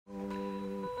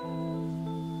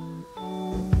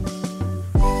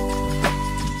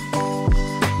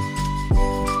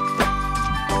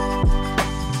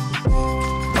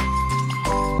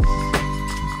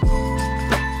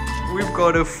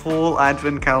got a full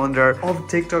advent calendar of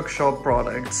TikTok shop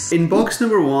products. In box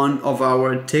number 1 of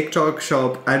our TikTok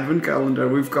shop advent calendar,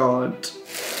 we've got...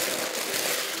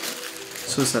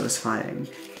 so satisfying.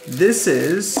 This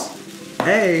is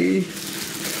a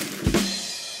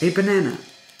banana.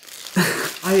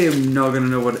 I am not gonna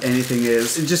know what anything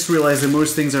is. I just realized that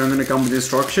most things are gonna come with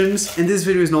instructions, and this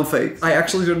video is not fake. I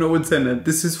actually don't know what's in it.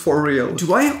 This is for real.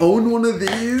 Do I own one of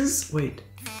these? Wait.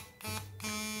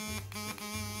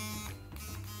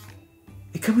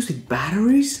 It comes with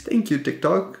batteries? Thank you,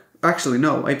 TikTok. Actually,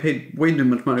 no, I paid way too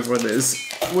much money for this.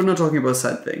 We're not talking about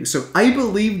sad things. So I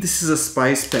believe this is a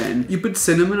spice pen. You put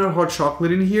cinnamon or hot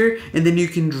chocolate in here, and then you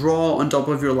can draw on top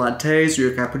of your lattes or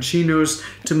your cappuccinos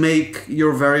to make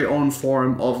your very own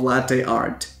form of latte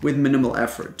art with minimal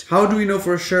effort. How do we know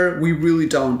for sure? We really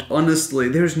don't. Honestly,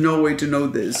 there's no way to know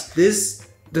this. This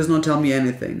does not tell me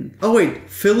anything. Oh wait,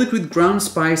 fill it with ground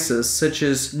spices such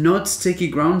as not sticky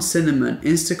ground cinnamon,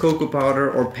 instant cocoa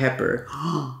powder, or pepper.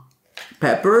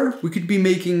 Pepper? We could be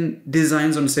making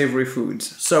designs on savory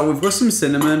foods. So we've got some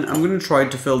cinnamon. I'm gonna try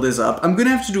to fill this up. I'm gonna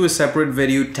have to do a separate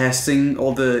video testing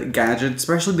all the gadgets,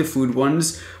 especially the food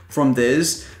ones from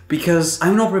this, because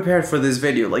I'm not prepared for this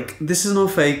video. Like, this is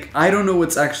not fake. I don't know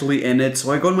what's actually in it,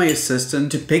 so I got my assistant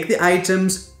to pick the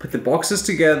items, put the boxes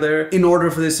together in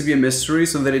order for this to be a mystery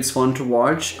so that it's fun to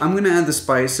watch. I'm gonna add the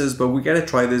spices, but we gotta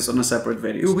try this on a separate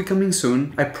video. It will be coming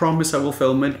soon. I promise I will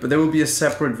film it, but there will be a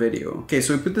separate video. Okay,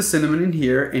 so we put the cinnamon in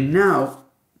here, and now,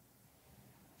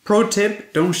 pro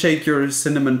tip, don't shake your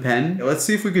cinnamon pen. Let's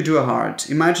see if we could do a heart.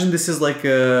 Imagine this is like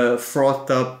a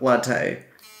frothed up latte.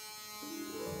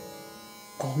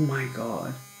 Oh my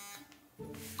god.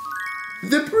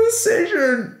 The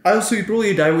precision! Also, you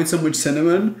probably die with so much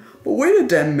cinnamon, but wait a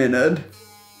damn minute.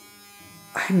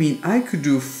 I mean, I could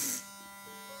do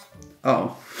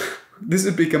oh. This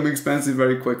is becoming expensive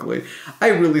very quickly. I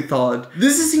really thought,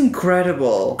 this is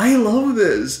incredible. I love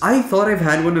this. I thought I've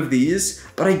had one of these,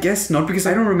 but I guess not, because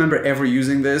I don't remember ever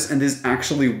using this and this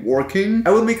actually working. I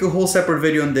will make a whole separate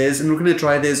video on this, and we're gonna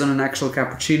try this on an actual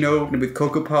cappuccino with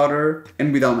cocoa powder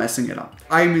and without messing it up.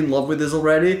 I'm in love with this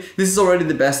already. This is already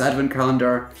the best advent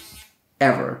calendar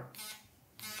ever.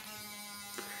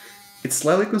 It's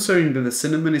slightly concerning that the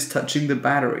cinnamon is touching the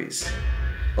batteries.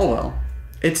 Oh well.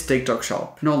 It's TikTok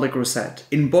shop, not like Rosette.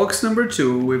 In box number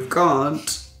 2, we've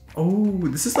got... oh,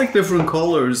 this is like different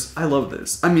colors. I love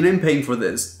this. I mean, I'm paying for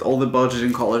this, all the budget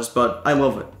and colors, but I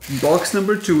love it. Box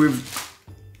number 2, we've...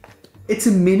 it's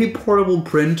a mini portable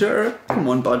printer. Come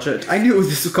on, budget. I knew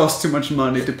this would cost too much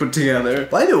money to put together.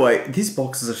 By the way, these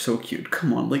boxes are so cute.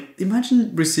 Come on, like,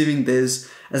 imagine receiving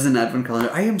this as an advent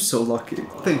calendar. I am so lucky.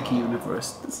 Thank you,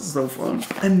 universe. This is so fun.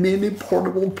 A mini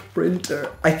portable printer.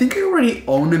 I think I already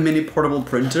own a mini portable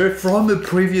printer from a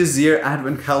previous year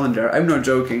advent calendar. I'm not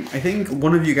joking. I think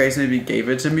one of you guys maybe gave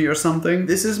it to me or something.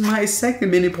 This is my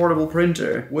second mini portable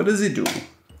printer. What does it do?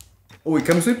 Oh, it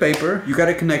comes with paper. You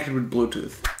gotta connect it with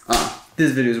Bluetooth. Ah,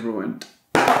 this video is ruined.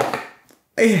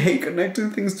 I hate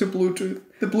connecting things to Bluetooth.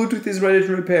 The Bluetooth is ready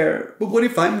to repair. But what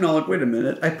if I'm not? Wait a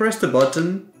minute. I pressed the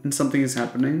button and something is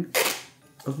happening.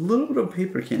 A little bit of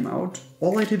paper came out.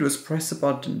 All I did was press the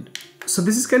button. So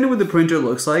this is kind of what the printer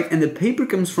looks like, and the paper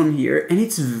comes from here, and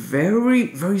it's very,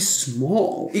 very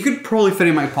small. It could probably fit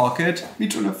in my pocket. Me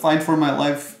trying to fight for my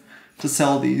life to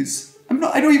sell these.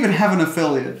 I don't even have an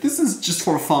affiliate. This is just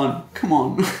for fun. Come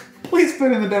on. Please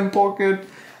fit in the damn pocket.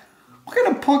 What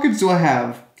kind of pockets do I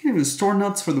have? I can't even store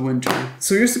nuts for the winter.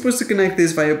 So you're supposed to connect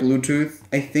this via Bluetooth.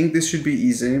 I think this should be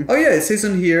easy. Oh yeah, it says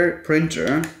on here,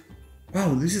 printer.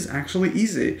 Wow, this is actually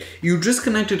easy. You just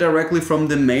connect it directly from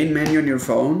the main menu on your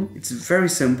phone. It's very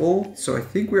simple. So I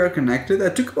think we are connected.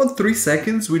 That took about 3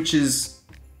 seconds, which is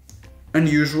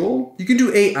unusual. You can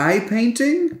do AI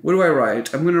painting. What do I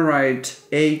write? I'm gonna write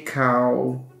a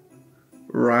cow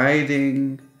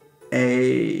riding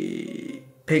a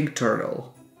pink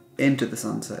turtle into the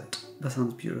sunset. That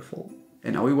sounds beautiful.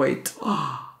 And now we wait.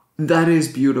 That is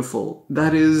beautiful.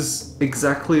 That is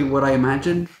exactly what I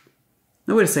imagined.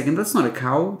 No, wait a second. That's not a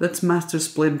cow. That's Master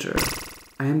Splinter.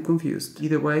 I am confused.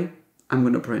 Either way, I'm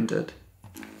gonna print it.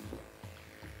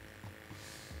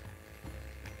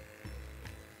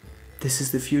 This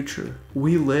is the future.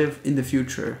 We live in the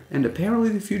future. And apparently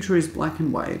the future is black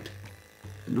and white.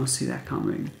 Did not see that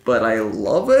coming. But I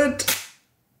love it.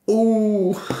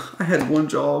 Oh, I had one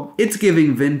job. It's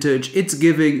giving vintage. It's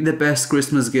giving the best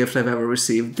Christmas gift I've ever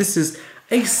received. This is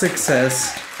a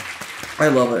success. I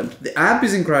love it. The app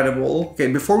is incredible. Okay,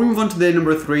 before we move on to day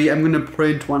number 3, I'm gonna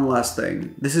print one last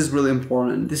thing. This is really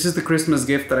important. This is the Christmas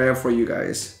gift that I have for you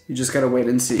guys. You just gotta wait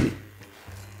and see.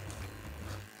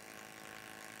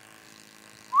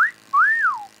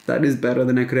 That is better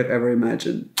than I could have ever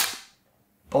imagined.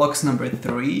 Box number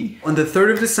 3. On the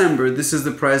 3rd of December, this is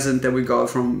the present that we got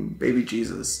from baby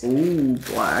Jesus. Ooh,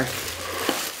 black.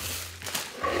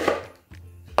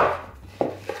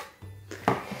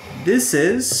 This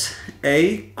is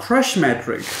a crush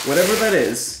metric, whatever that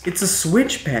is. It's a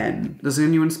switch pen. Does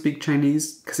anyone speak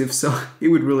Chinese? Because if so, it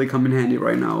would really come in handy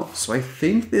right now. So I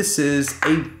think this is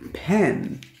a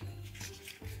pen.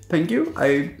 Thank you.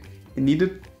 I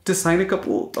needed to sign a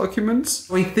couple documents.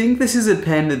 I think this is a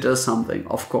pen that does something,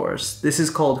 of course. This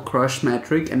is called crush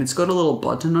metric and it's got a little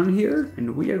button on here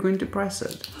and we are going to press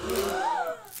it.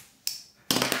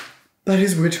 That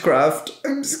is witchcraft.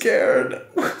 I'm scared.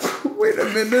 Wait a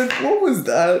minute, what was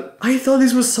that? I thought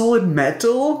this was solid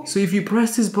metal. So if you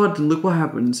press this button, look what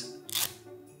happens.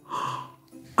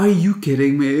 Are you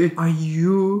kidding me? Are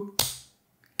you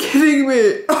kidding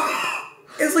me?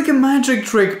 It's like a magic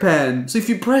trick pen. So if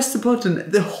you press the button,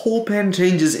 the whole pen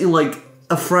changes in like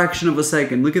a fraction of a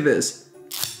second. Look at this.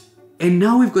 And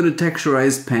now we've got a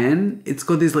texturized pen. It's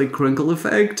got this like crinkle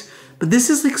effect. But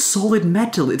this is like solid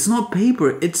metal. It's not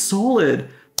paper, it's solid.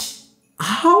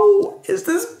 How is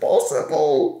this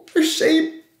possible? A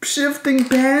shape-shifting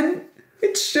pen?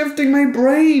 It's shifting my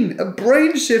brain. A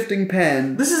brain-shifting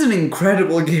pen. This is an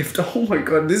incredible gift. Oh my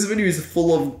god, this video is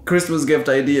full of Christmas gift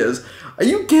ideas. Are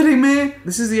you kidding me?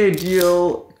 This is the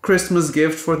ideal Christmas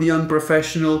gift for the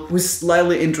unprofessional who's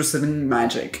slightly interested in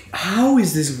magic. How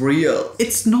is this real?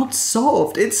 It's not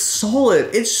soft, it's solid.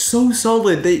 It's so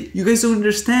solid that you guys don't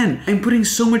understand. I'm putting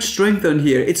so much strength on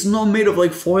here. It's not made of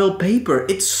like foil paper.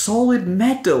 It's solid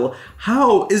metal.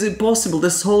 How is it possible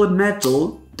that solid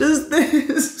metal does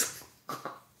this?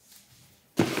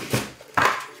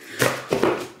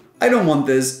 I don't want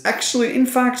this. Actually, in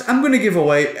fact, I'm gonna give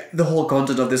away the whole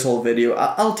content of this whole video.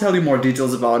 I'll tell you more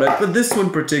details about it, but this one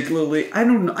particularly, I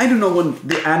don't want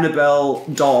the Annabelle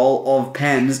doll of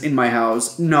pens in my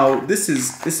house. No, this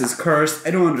is cursed.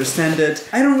 I don't understand it.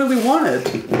 I don't really want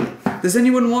it. Does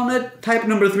anyone want it? Type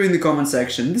number 3 in the comment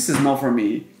section. This is not for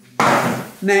me.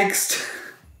 Next.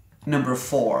 Number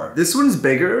 4. This one's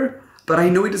bigger. But I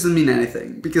know it doesn't mean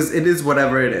anything, because it is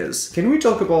whatever it is. Can we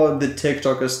talk about the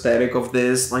TikTok aesthetic of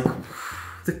this? Like,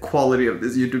 the quality of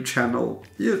this YouTube channel.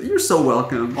 You're so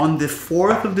welcome. On the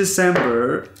 4th of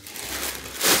December...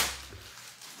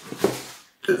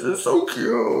 This is so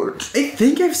cute. I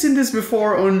think I've seen this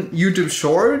before on YouTube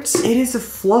Shorts. It is a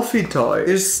fluffy toy.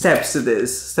 There's steps to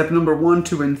this. Step number 1,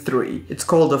 2, and 3. It's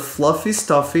called a Fluffy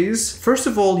Stuffies. First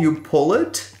of all, you pull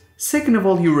it. Second of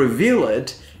all, you reveal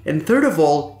it. And third of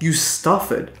all, you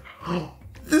stuff it.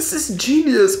 This is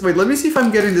genius. Wait, let me see if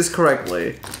I'm getting this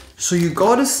correctly. So you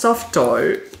got a stuffed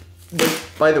toy. That,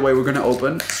 by the way, we're gonna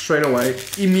open straight away.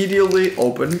 Immediately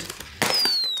opened.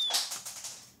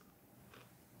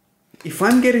 If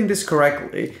I'm getting this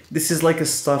correctly, this is like a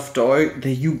stuffed toy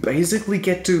that you basically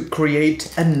get to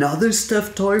create another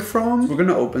stuffed toy from. We're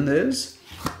gonna open this.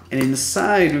 And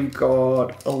inside we've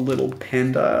got a little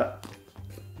panda.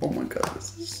 Oh my god,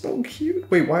 this is so cute.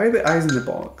 Wait, why are the eyes in the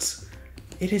box?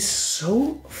 It is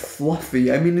so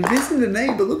fluffy. I mean, it is in the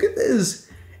name, but look at this.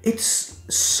 It's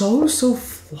so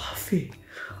fluffy.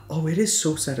 Oh, it is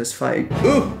so satisfying.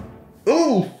 Oh,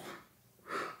 oh,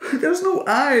 there's no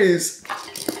eyes.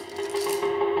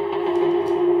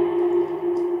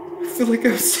 I feel like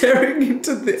I'm staring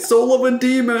into the soul of a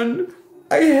demon.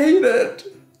 I hate it.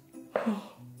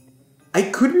 I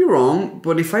could be wrong,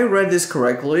 but if I read this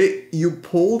correctly, you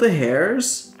pull the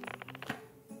hairs.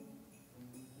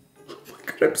 Oh my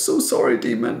god, I'm so sorry,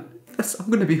 demon. I'm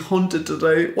gonna be haunted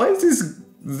today. Why is this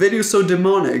video so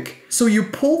demonic? So you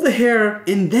pull the hair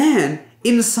and then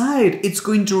inside it's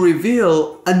going to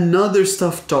reveal another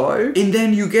stuffed toy. And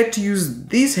then you get to use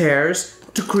these hairs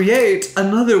to create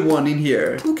another one in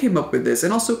here. Who came up with this?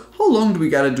 And also, how long do we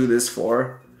gotta do this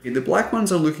for? Okay, the black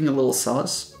ones are looking a little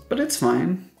sus, but it's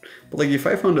fine. But like, if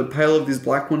I found a pile of these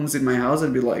black ones in my house,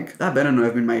 I'd be like, that better not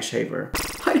have been my shaver.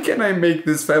 Why can't I make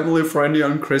this family friendly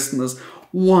on Christmas?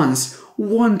 Once,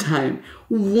 one time,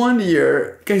 1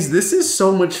 year. Guys, this is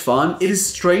so much fun. It is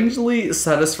strangely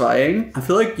satisfying. I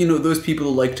feel like, you know, those people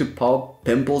who like to pop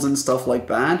pimples and stuff like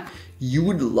that, you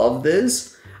would love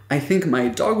this. I think my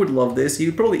dog would love this. He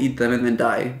would probably eat them and then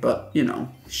die, but you know.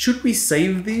 Should we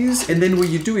save these? And then what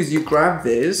you do is you grab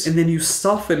this and then you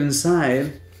stuff it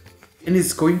inside. And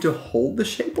it's going to hold the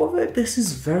shape of it? This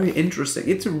is very interesting.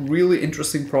 It's a really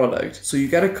interesting product. So you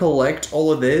gotta collect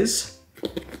all of this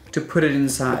to put it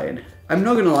inside. I'm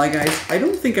not gonna lie, guys, I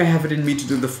don't think I have it in me to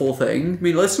do the full thing. I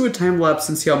mean, let's do a time lapse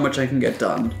and see how much I can get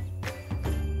done.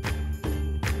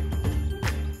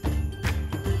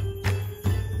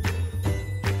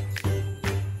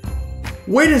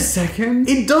 Wait a second.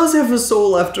 It does have a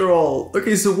soul after all.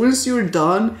 Okay, so once you're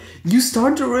done, you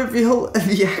start to reveal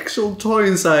the actual toy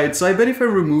inside. So I bet if I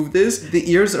remove this, the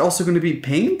ears are also going to be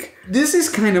pink. This is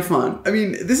kind of fun. I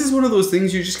mean, this is one of those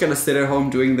things you just gotta sit at home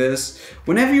doing this.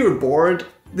 Whenever you're bored,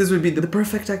 this would be the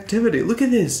perfect activity. Look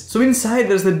at this. So inside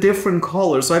there's the different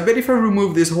colors. So I bet if I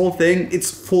remove this whole thing,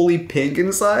 it's fully pink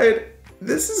inside.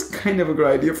 This is kind of a good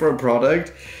idea for a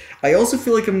product. I also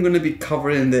feel like I'm gonna be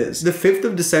covered in this. The 5th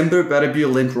of December better be a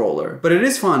lint roller. But it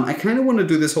is fun. I kind of want to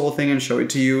do this whole thing and show it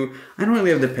to you. I don't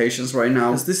really have the patience right now,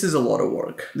 because this is a lot of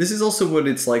work. This is also what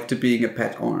it's like to being a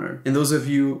pet owner. And those of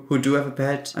you who do have a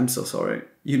pet, I'm so sorry.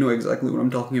 You know exactly what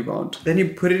I'm talking about. Then you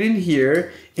put it in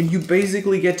here, and you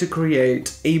basically get to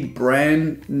create a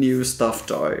brand new stuffed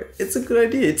toy. It's a good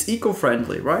idea. It's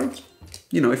eco-friendly, right?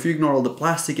 You know, if you ignore all the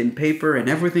plastic and paper and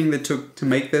everything that took to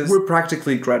make this, we're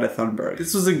practically Greta Thunberg.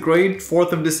 This was a great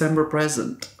 4th of December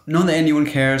present. Not that anyone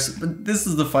cares, but this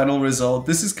is the final result.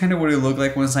 This is kind of what it looked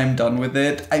like once I'm done with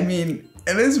it. I mean,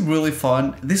 it is really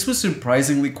fun. This was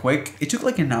surprisingly quick. It took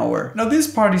like an hour. Now this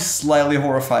part is slightly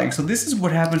horrifying. So this is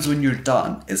what happens when you're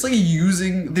done. It's like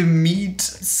using the meat,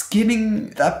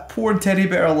 skinning that poor teddy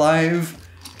bear alive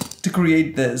to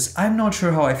create this. I'm not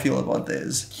sure how I feel about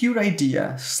this. Cute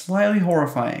idea, slightly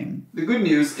horrifying. The good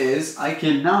news is I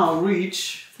can now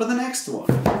reach for the next one.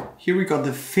 Here we got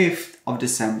the 5th of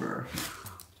December.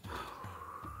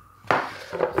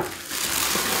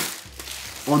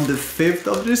 On the 5th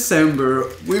of December,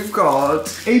 we've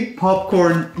got a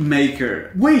popcorn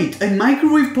maker. Wait, a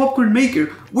microwave popcorn maker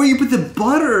where you put the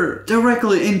butter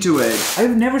directly into it.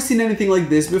 I've never seen anything like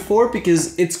this before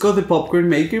because it's got the popcorn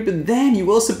maker, but then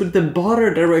you also put the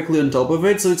butter directly on top of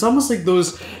it. So it's almost like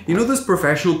those, you know, those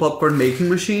professional popcorn making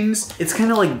machines? It's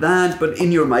kind of like that, but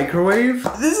in your microwave.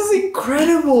 This is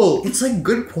incredible. It's like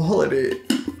good quality.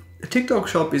 A TikTok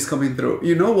shop is coming through.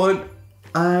 You know what?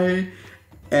 I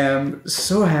am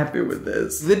so happy with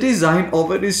this. The design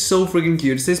of it is so freaking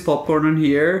cute. It says popcorn on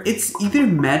here. It's either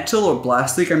metal or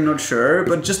plastic, I'm not sure,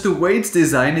 but just the way it's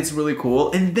designed, it's really cool.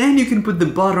 And then you can put the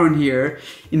butter on here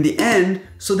in the end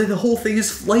so that the whole thing is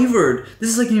flavored. This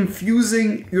is like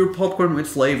infusing your popcorn with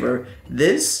flavor.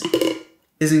 This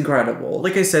is incredible.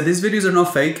 Like I said, these videos are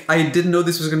not fake. I didn't know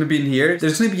this was gonna be in here.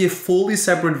 There's gonna be a fully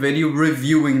separate video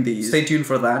reviewing these. Stay tuned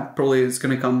for that. Probably it's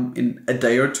gonna come in a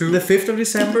day or two. The 5th of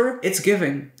December, it's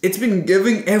giving. It's been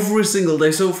giving every single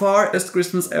day so far. Best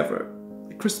Christmas ever.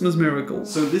 A Christmas miracle.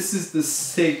 So this is the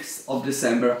 6th of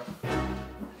December.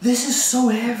 This is so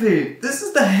heavy. This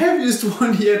is the heaviest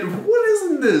one yet. What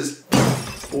isn't this?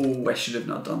 Oh, I should have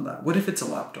not done that. What if it's a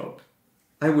laptop?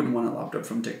 I wouldn't want a laptop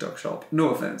from TikTok shop. No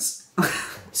offense.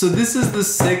 So this is the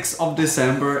 6th of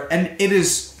December and it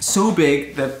is so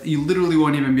big that you literally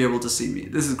won't even be able to see me.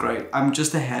 This is great. I'm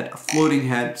just a head, a floating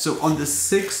head. So on the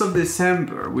 6th of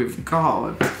December, we've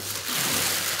got this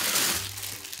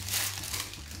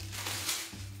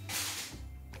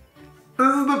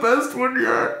is the best one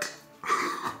yet.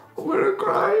 I'm gonna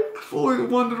cry. I've always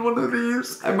wanted one of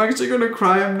these. I'm actually gonna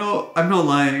cry. I'm not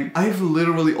lying. I've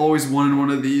literally always wanted one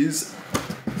of these.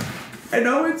 I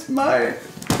know it's mine.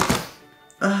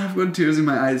 I've got tears in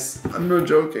my eyes. I'm not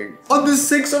joking. On the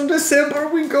 6th of December,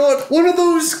 we got one of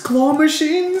those claw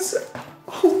machines.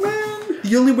 Oh man.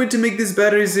 The only way to make this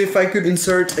better is if I could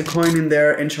insert a coin in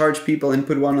there and charge people and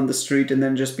put one on the street and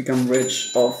then just become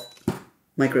rich off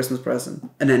my Christmas present.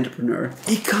 An entrepreneur.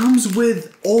 It comes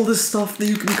with all the stuff that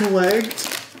you can collect.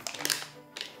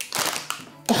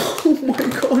 Oh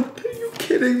my god. Are you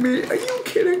kidding me? Are you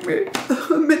kidding me?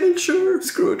 A miniature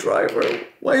screwdriver.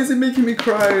 Why is it making me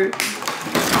cry?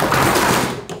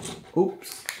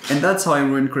 Oops. And that's how I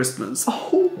ruined Christmas.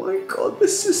 Oh my god,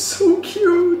 this is so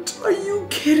cute. Are you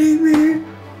kidding me?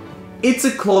 It's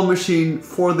a claw machine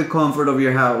for the comfort of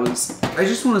your house. I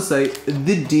just want to say,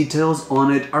 the details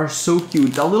on it are so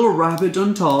cute. That little rabbit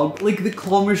on top, like the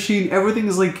claw machine, everything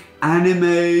is like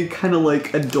anime, kind of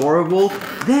like adorable.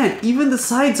 Then, even the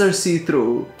sides are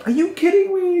see-through. Are you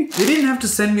kidding me? They didn't have to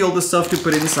send me all the stuff to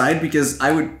put inside because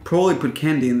I would probably put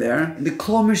candy in there. The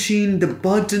claw machine, the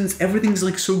buttons, everything's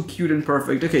like so cute and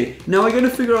perfect. Okay, now I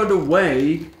gotta figure out a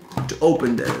way to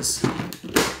open this.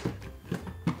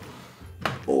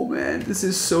 Oh man, this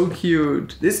is so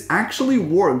cute. This actually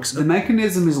works. The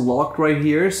mechanism is locked right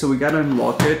here, so we gotta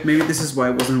unlock it. Maybe this is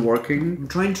why it wasn't working. I'm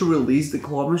trying to release the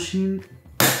claw machine.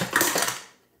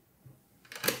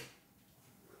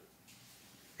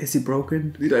 Is it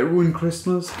broken? Did I ruin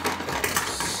Christmas?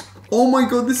 Oh my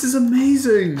god, this is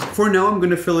amazing! For now, I'm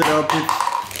gonna fill it up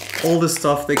with all the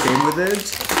stuff that came with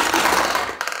it.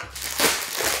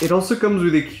 It also comes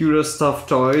with the cutest stuffed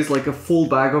toys, like a full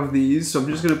bag of these, so I'm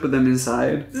just gonna put them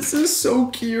inside. This is so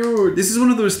cute. This is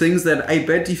one of those things that I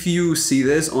bet if you see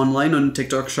this online on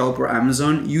TikTok Shop or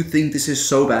Amazon, you think this is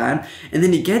so bad, and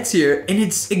then it gets here and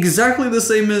it's exactly the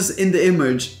same as in the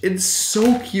image. It's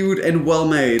so cute and well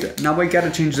made. Now I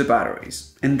gotta change the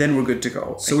batteries, and then we're good to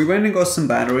go. So we went and got some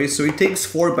batteries. So it takes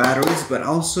 4 batteries, but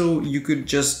also you could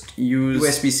just use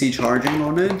USB-C charging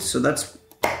on it, so that's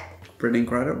pretty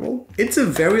incredible. It's a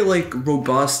very like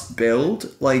robust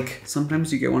build. Like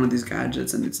sometimes you get one of these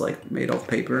gadgets and it's like made of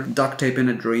paper. Duct tape in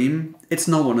a dream. It's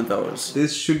not one of those.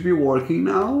 This should be working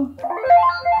now.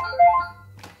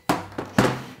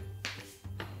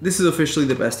 This is officially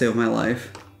the best day of my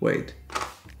life. Wait.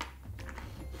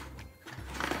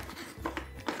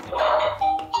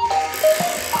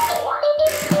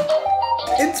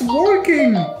 It's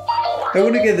working! I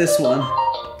want to get this one.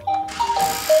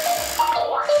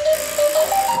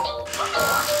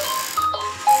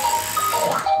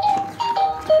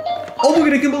 Oh my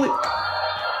god, I can't believe...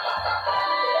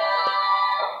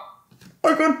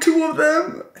 I got 2 of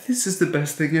them! This is the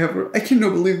best thing ever. I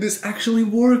cannot believe this actually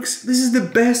works. This is the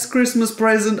best Christmas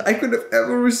present I could have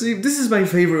ever received. This is my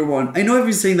favorite one. I know I've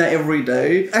been saying that every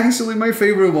day. Actually, my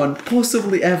favorite one.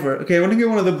 Possibly ever. Okay, I want to get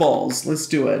one of the balls. Let's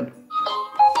do it.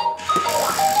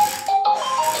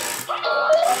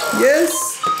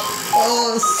 Yes!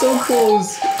 Oh, so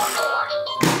close.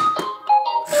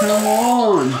 Come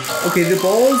on. Okay, the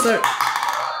balls are...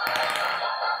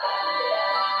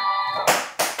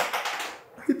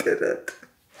 I did it.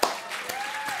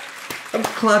 I'm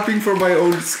clapping for my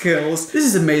own skills. This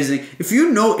is amazing. If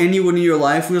you know anyone in your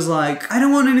life who's like, I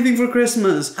don't want anything for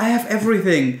Christmas, I have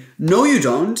everything. No, you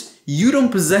don't. You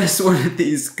don't possess one of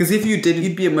these. Because if you did,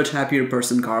 you'd be a much happier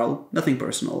person, Carl. Nothing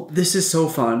personal. This is so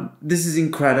fun. This is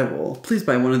incredible. Please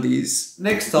buy one of these.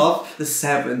 Next up, the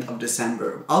 7th of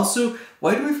December. Also,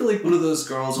 why do I feel like one of those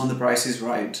girls on The Price is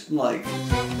Right? Like,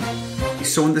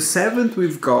 so on the 7th,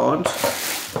 we've got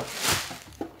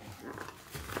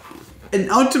an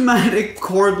automatic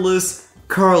cordless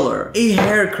curler, a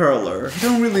hair curler. I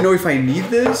don't really know if I need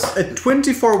this. A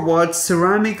 24-watt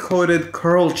ceramic coated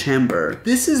curl chamber.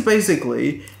 This is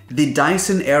basically the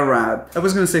Dyson Airwrap. I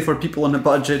was gonna say for people on a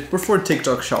budget, but for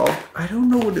TikTok Shop. I don't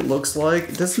know what it looks like.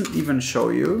 It doesn't even show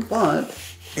you, but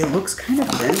it looks kind of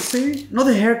fancy. Not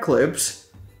the hair clips.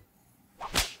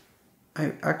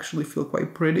 I actually feel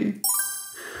quite pretty.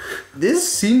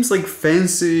 This seems like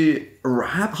fancy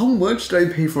wrap. How much did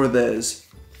I pay for this?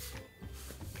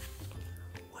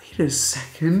 Wait a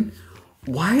second.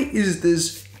 Why is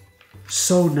this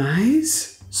so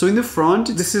nice? So in the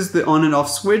front, this is the on and off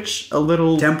switch, a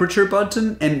little temperature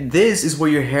button, and this is where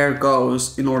your hair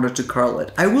goes in order to curl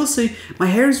it. I will say my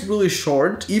hair is really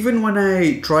short. Even when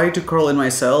I try to curl it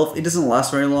myself, it doesn't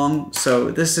last very long.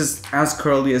 So this is as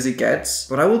curly as it gets,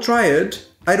 but I will try it.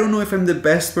 I don't know if I'm the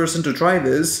best person to try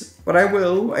this, but I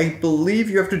will. I believe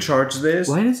you have to charge this.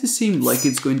 Why does it seem like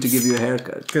it's going to give you a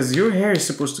haircut? Because your hair is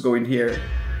supposed to go in here.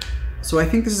 So I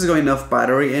think this has got enough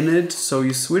battery in it, so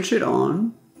you switch it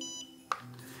on.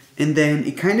 And then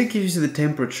it kind of gives you the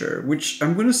temperature, which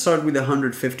I'm going to start with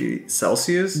 150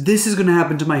 Celsius. This is going to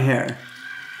happen to my hair.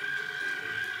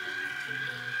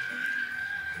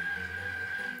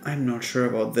 I'm not sure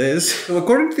about this. So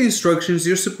according to the instructions,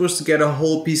 you're supposed to get a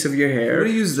whole piece of your hair. I'm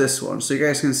gonna use this one so you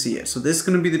guys can see it. So this is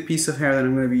gonna be the piece of hair that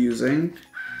I'm gonna be using.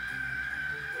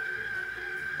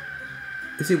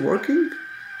 Is it working?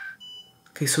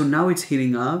 Okay, so now it's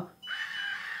heating up.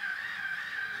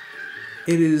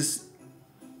 It is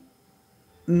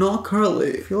not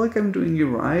curly. I feel like I'm doing it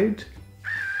right.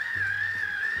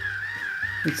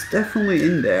 It's definitely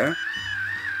in there.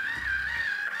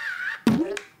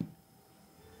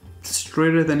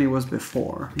 Straighter than it was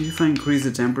before. Maybe if I increase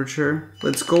the temperature.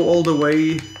 Let's go all the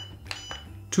way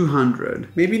 200.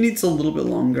 Maybe it needs a little bit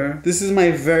longer. This is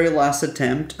my very last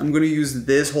attempt. I'm gonna use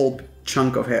this whole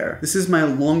chunk of hair. This is my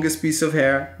longest piece of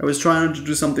hair. I was trying to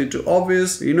do something too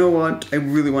obvious, but you know what? I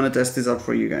really want to test this out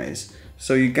for you guys.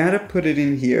 So you gotta put it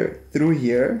in here, through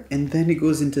here, and then it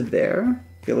goes into there.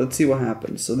 Okay, let's see what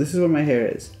happens. So this is where my hair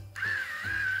is.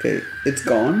 Okay, it's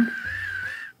gone.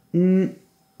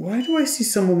 Why do I see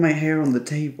some of my hair on the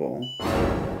table?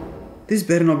 This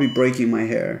better not be breaking my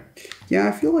hair. Yeah,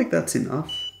 I feel like that's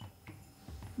enough.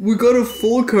 We got a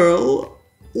full curl.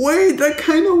 Wait, that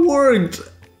kind of worked.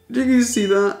 Did you see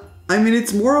that? I mean,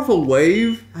 it's more of a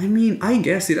wave. I mean, I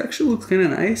guess it actually looks kind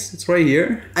of nice. It's right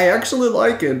here. I actually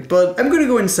like it, but I'm gonna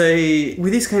go and say,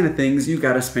 with these kind of things, you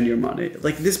gotta spend your money.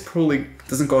 Like, this probably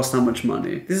doesn't cost that much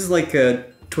money. This is like a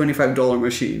 $25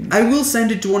 machine. I will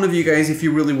send it to one of you guys if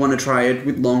you really want to try it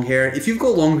with long hair. If you've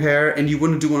got long hair and you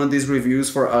want to do one of these reviews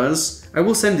for us, I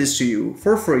will send this to you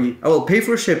for free. I will pay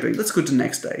for shipping. Let's go to the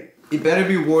next day. It better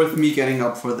be worth me getting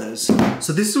up for this.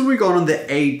 So this is what we got on the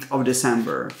 8th of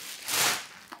December.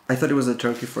 I thought it was a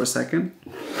turkey for a second.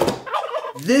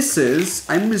 This is,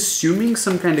 I'm assuming,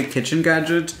 some kind of kitchen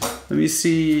gadget. Let me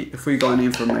see if we got any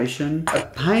information. A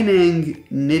Penang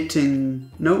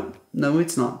knitting... No,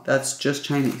 it's not. That's just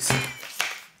Chinese.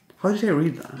 How did I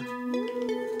read that?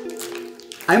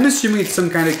 I'm assuming it's some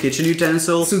kind of kitchen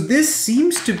utensil. So this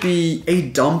seems to be a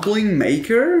dumpling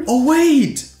maker. Oh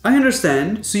wait! I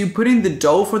understand. So you put in the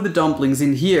dough for the dumplings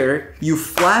in here, you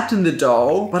flatten the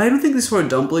dough, but I don't think this is for a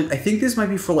dumpling. I think this might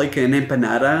be for like an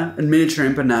empanada, a miniature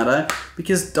empanada,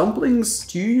 because dumplings,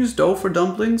 do you use dough for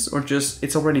dumplings or just,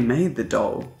 it's already made, the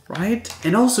dough, right?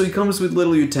 And also it comes with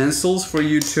little utensils for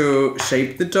you to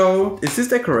shape the dough. Is this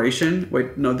decoration?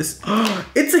 Wait, no, this,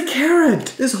 it's a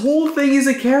carrot! This whole thing is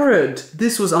a carrot!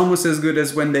 This was almost as good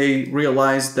as when they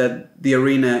realized that the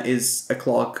arena is a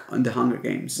clock on the Hunger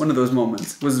Games. One of those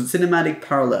moments. It was cinematic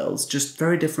parallels, just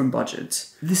very different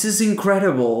budgets. This is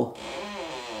incredible.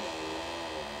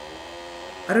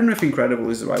 I don't know if incredible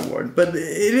is the right word, but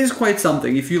it is quite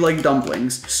something if you like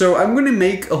dumplings. So I'm gonna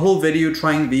make a whole video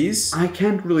trying these. I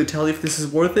can't really tell if this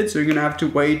is worth it, so you're gonna have to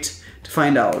wait to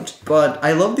find out. But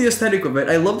I love the aesthetic of it.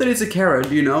 I love that it's a carrot,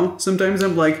 you know? Sometimes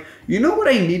I'm like, you know what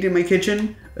I need in my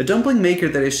kitchen? A dumpling maker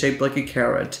that is shaped like a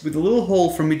carrot, with a little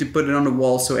hole for me to put it on the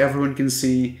wall so everyone can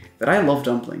see that I love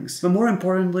dumplings. But more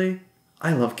importantly,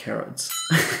 I love carrots.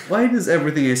 Why does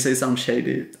everything I say sound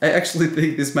shady? I actually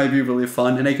think this might be really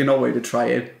fun and I cannot wait to try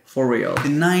it for real. The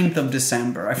 9th of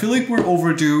December. I feel like we're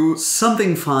overdue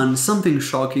something fun, something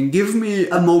shocking. Give me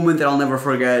a moment that I'll never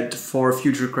forget for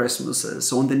future Christmases.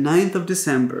 So on the 9th of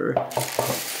December,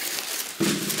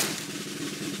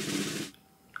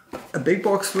 a big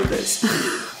box for this.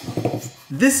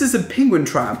 This is a penguin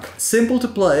trap. Simple to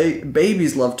play,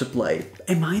 babies love to play.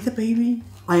 Am I the baby?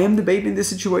 I am the baby in this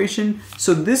situation.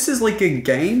 So this is like a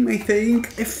game, I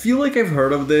think. I feel like I've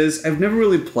heard of this. I've never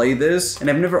really played this and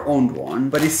I've never owned one,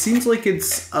 but it seems like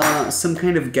it's some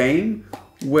kind of game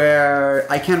where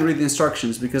I can't read the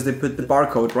instructions because they put the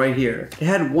barcode right here. They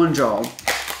had one job.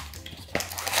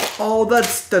 Oh,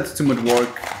 that's too much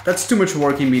work. That's too much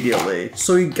work immediately.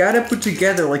 So you gotta put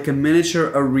together like a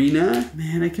miniature arena.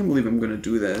 Man, I can't believe I'm gonna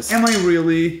do this. Am I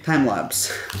really? Time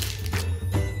lapse.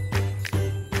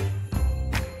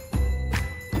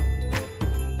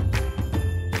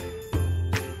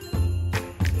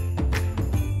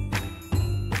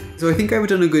 So I think I've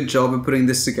done a good job of putting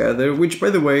this together, which by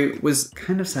the way was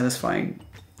kind of satisfying.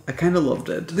 I kind of loved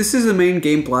it. This is the main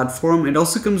game platform. It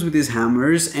also comes with these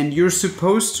hammers and you're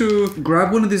supposed to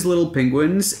grab one of these little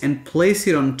penguins and place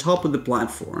it on top of the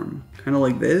platform. Kind of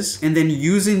like this. And then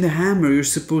using the hammer, you're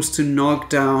supposed to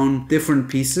knock down different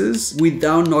pieces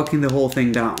without knocking the whole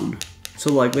thing down.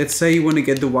 So like, let's say you want to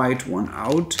get the white one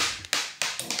out.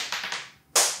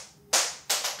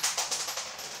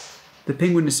 The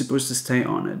penguin is supposed to stay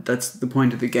on it. That's the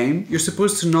point of the game. You're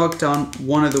supposed to knock down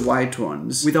one of the white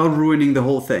ones without ruining the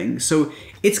whole thing. So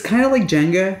it's kind of like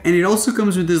Jenga, and it also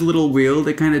comes with this little wheel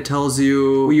that kind of tells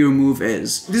you what your move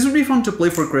is. This would be fun to play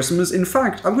for Christmas. In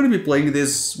fact, I'm going to be playing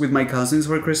this with my cousins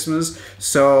for Christmas.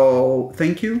 So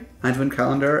thank you, Advent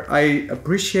Calendar. I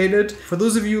appreciate it. For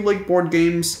those of you who like board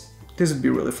games, this would be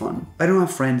really fun. I don't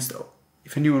have friends though.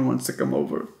 If anyone wants to come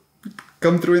over,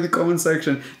 come through in the comment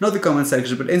section. Not the comment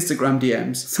section, but Instagram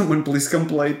DMs. Someone please come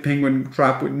play Penguin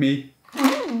Trap with me.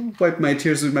 Wipe my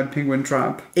tears with my Penguin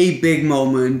Trap. A big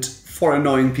moment for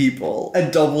annoying people. A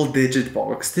double-digit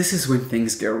box. This is when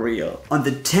things get real. On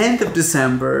the 10th of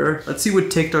December, let's see what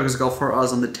TikTok has got for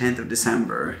us on the 10th of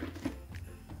December.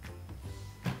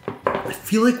 I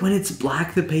feel like when it's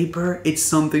black, the paper, it's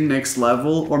something next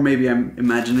level, or maybe I'm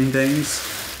imagining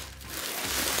things.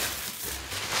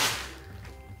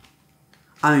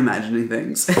 I'm imagining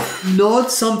things.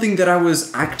 Not something that I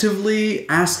was actively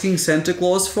asking Santa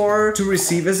Claus for to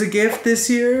receive as a gift this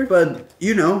year, but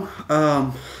you know,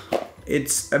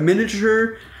 it's a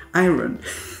miniature iron.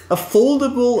 A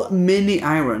foldable mini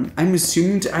iron. I'm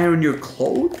assuming to iron your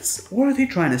clothes? What are they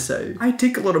trying to say? I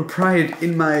take a lot of pride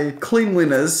in my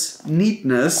cleanliness,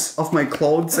 neatness of my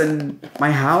clothes and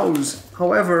my house.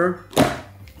 However,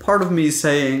 part of me is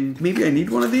saying, maybe I need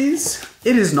one of these?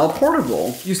 It is not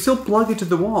portable. You still plug it to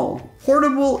the wall.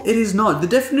 Portable, it is not. The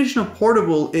definition of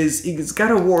portable is it's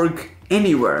gotta work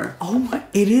anywhere. Oh my,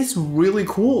 it is really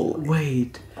cool.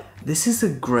 Wait, this is a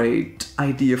great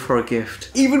idea for a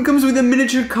gift. Even comes with a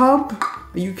miniature cup.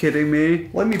 Are you kidding me?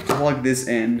 Let me plug this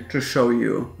in to show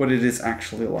you what it is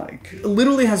actually like. It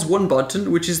literally has one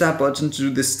button, which is that button to do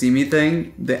the steamy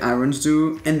thing the irons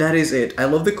do, and that is it. I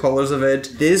love the colors of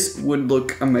it. This would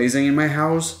look amazing in my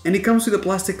house, and it comes with a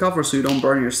plastic cover so you don't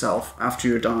burn yourself after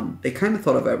you're done. They kind of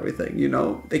thought of everything, you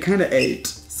know? They kind of ate.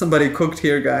 Somebody cooked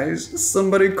here, guys.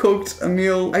 Somebody cooked a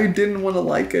meal. I didn't want to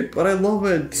like it, but I love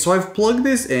it. So I've plugged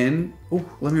this in. Oh,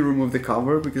 let me remove the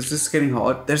cover because this is getting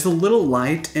hot. There's a little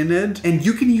light in it, and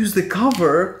you can use the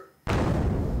cover.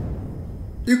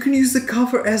 You can use the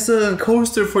cover as a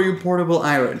coaster for your portable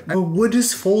iron. But what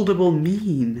does foldable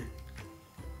mean?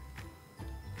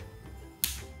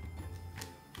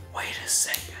 Wait a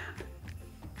second.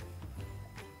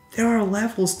 There are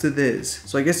levels to this.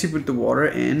 So I guess you put the water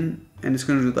in and it's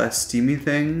gonna do that steamy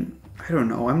thing. I don't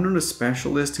know, I'm not a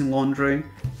specialist in laundry.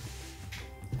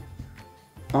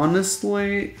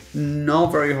 Honestly,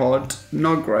 not very hot,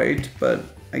 not great, but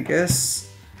I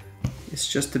guess it's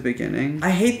just the beginning. I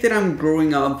hate that I'm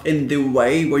growing up in the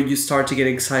way where you start to get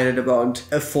excited about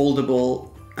a foldable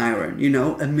iron, you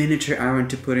know, a miniature iron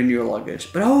to put in your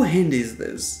luggage. But how handy is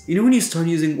this? You know when you start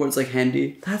using words like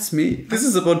handy? That's me. This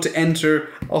is about to enter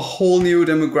a whole new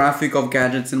demographic of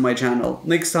gadgets in my channel.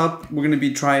 Next up, we're gonna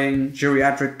be trying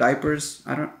geriatric diapers.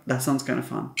 That sounds kind of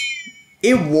fun.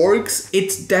 It works,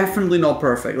 it's definitely not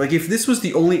perfect. Like if this was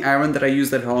the only iron that I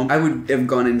used at home, I would have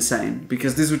gone insane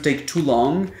because this would take too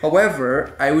long.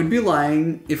 However, I would be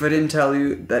lying if I didn't tell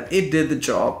you that it did the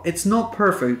job. It's not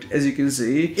perfect, as you can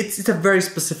see. It's a very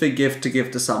specific gift to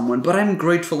give to someone, but I'm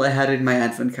grateful I had it in my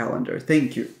advent calendar.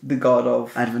 Thank you, the god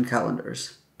of advent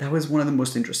calendars. That was one of the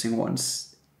most interesting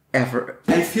ones ever.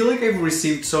 I feel like I've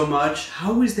received so much.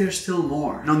 How is there still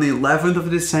more? And on the 11th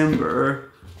of December,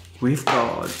 we've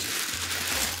got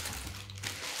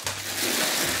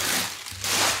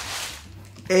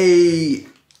a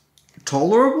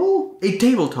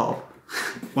tabletop.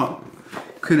 Wow,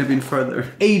 couldn't have been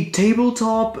further. A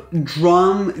tabletop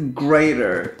drum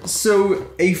grater. So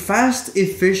a fast,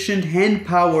 efficient,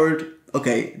 hand-powered.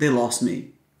 Okay, they lost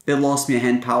me. They lost me a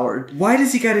hand-powered. Why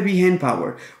does it gotta be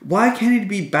hand-powered? Why can't it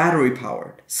be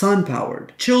battery-powered,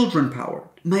 sun-powered, children-powered?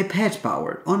 My pet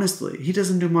powered. Honestly, he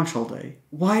doesn't do much all day.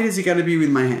 Why does he gotta be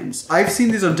with my hands? I've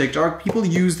seen this on TikTok. People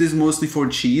use this mostly for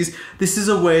cheese. This is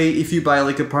a way, if you buy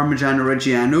like a Parmigiano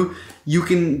Reggiano, you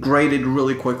can grate it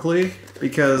really quickly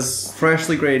because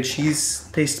freshly grated cheese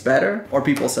tastes better, or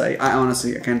people say. I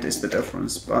honestly can't taste the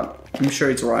difference, but I'm sure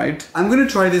it's right. I'm gonna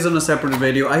try this on a separate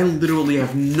video. I literally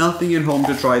have nothing at home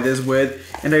to try this with,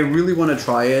 and I really wanna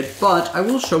try it, but I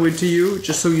will show it to you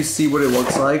just so you see what it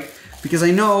looks like. Because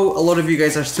I know a lot of you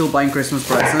guys are still buying Christmas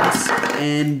presents,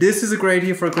 and this is a great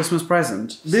idea for a Christmas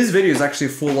present. This video is actually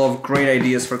full of great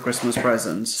ideas for Christmas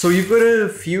presents. So you've got a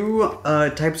few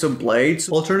types of blades.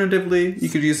 Alternatively, you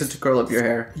could use it to curl up your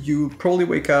hair. You probably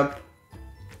wake up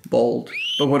bald,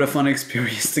 but what a fun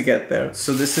experience to get there.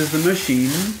 So this is the machine.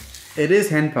 It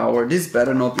is hand powered. This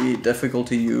better not be difficult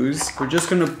to use. We're just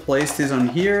gonna place this on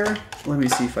here. Let me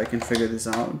see if I can figure this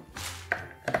out.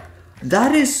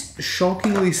 That is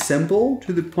shockingly simple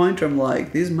to the point where I'm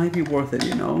like, this might be worth it,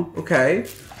 you know? Okay.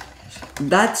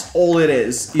 That's all it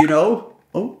is, you know?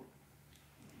 Oh.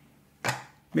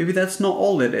 Maybe that's not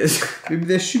all it is. Maybe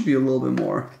there should be a little bit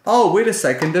more. Oh, wait a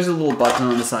second. There's a little button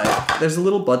on the side. There's a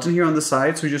little button here on the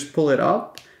side, so we just pull it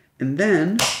up and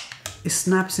then it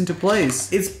snaps into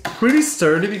place. It's pretty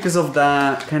sturdy because of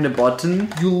that kind of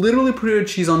button. You literally put your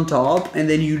cheese on top and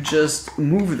then you just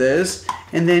move this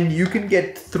and then you can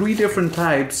get 3 different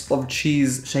types of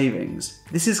cheese shavings.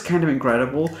 This is kind of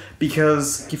incredible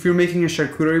because if you're making a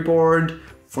charcuterie board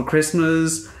for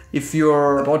Christmas, if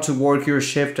you're about to work your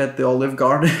shift at the Olive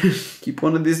Garden, keep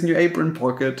one of these in your apron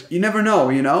pocket. You never know,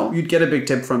 you know? You'd get a big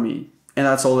tip from me and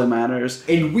that's all that matters.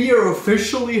 And we are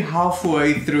officially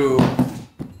halfway through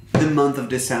the month of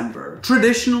December.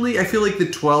 Traditionally, I feel like the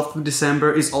 12th of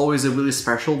December is always a really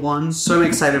special one, so I'm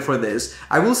excited for this.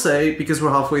 I will say, because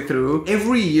we're halfway through,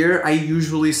 every year I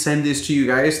usually send this to you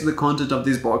guys, the content of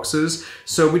these boxes.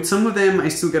 So with some of them, I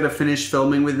still gotta finish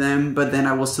filming with them, but then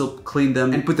I will still clean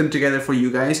them and put them together for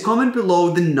you guys. Comment below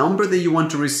the number that you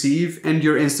want to receive and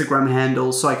your Instagram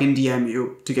handle so I can DM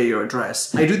you to get your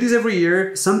address. I do this every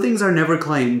year. Some things are never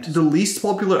claimed. The least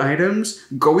popular items,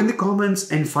 go in the comments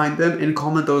and find them and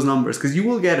comment those numbers, because you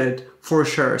will get it for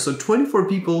sure. So 24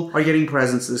 people are getting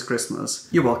presents this Christmas.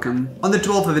 You're welcome. On the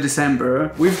 12th of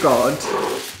December, we've got...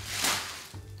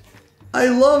 I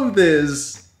love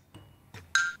this!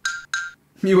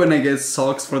 Me when I get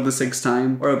socks for the 6th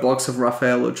time, or a box of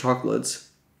Raphael chocolates.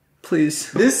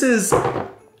 Please. This is... Oh,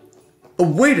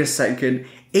 wait a second.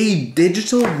 A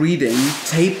digital reading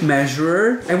tape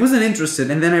measurer. I wasn't interested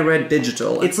and then I read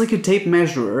digital. It's like a tape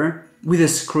measurer with a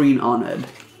screen on it.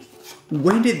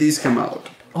 When did these come out?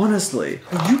 Honestly,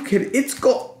 are you kidding? It's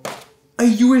got a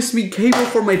USB cable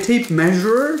for my tape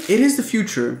measurer? It is the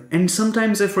future, and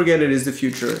sometimes I forget it is the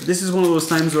future. This is one of those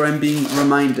times where I'm being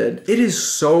reminded. It is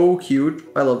so cute.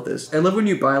 I love this. I love when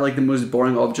you buy like the most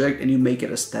boring object and you make it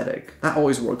aesthetic. That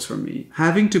always works for me.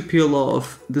 Having to peel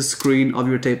off the screen of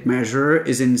your tape measurer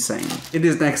is insane. It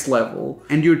is next level.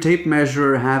 And your tape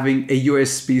measurer having a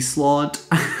USB slot.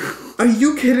 Are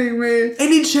you kidding me?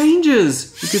 And it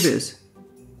changes. Look at this.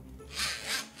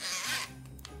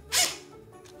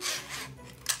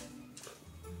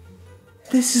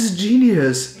 This is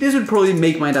genius. This would probably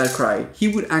make my dad cry. He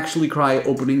would actually cry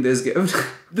opening this gift.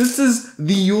 This is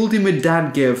the ultimate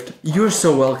dad gift. You're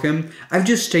so welcome. I've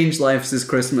just changed lives this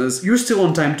Christmas. You're still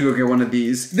on time to go get one of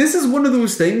these. This is one of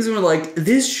those things where like,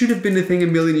 this should have been a thing a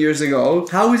million years ago.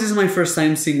 How is this my first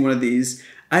time seeing one of these?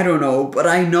 I don't know, but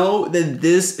I know that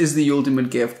this is the ultimate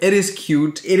gift. It is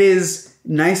cute. It is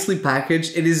nicely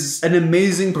packaged. It is an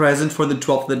amazing present for the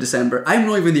 12th of December. I'm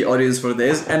not even the audience for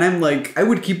this, and I'm like, I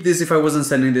would keep this if I wasn't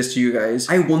sending this to you guys.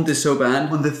 I want this so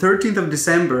bad. On the 13th of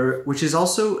December, which is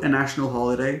also a national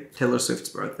holiday, Taylor Swift's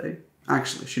birthday,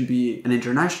 actually should be an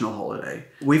international holiday,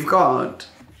 we've got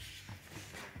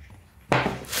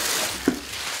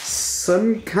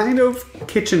some kind of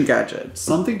kitchen gadget.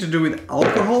 Something to do with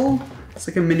alcohol. It's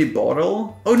like a mini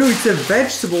bottle. Oh no, it's a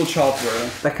vegetable chopper.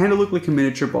 That kind of looked like a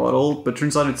miniature bottle, but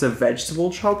turns out it's a vegetable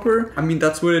chopper. I mean,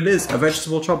 that's what it is, a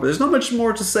vegetable chopper. There's not much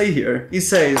more to say here. It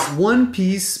says,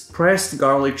 1-piece pressed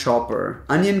garlic chopper,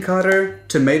 onion cutter,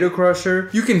 tomato crusher.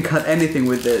 You can cut anything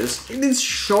with this. It is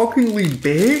shockingly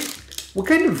big. What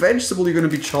kind of vegetable are you going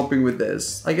to be chopping with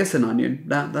this? I guess an onion.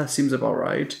 That seems about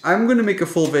right. I'm going to make a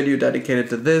full video dedicated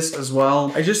to this as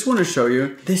well. I just want to show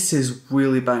you. This is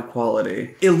really bad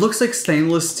quality. It looks like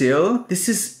stainless steel. This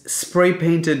is spray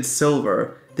painted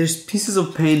silver. There's pieces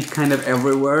of paint kind of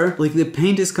everywhere. Like the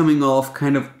paint is coming off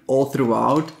kind of all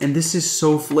throughout. And this is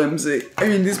so flimsy. I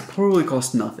mean, this probably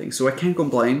cost nothing, so I can't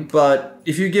complain. But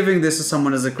if you're giving this to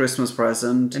someone as a Christmas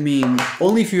present, I mean,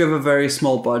 only if you have a very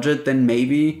small budget, then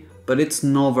maybe. But it's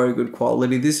not very good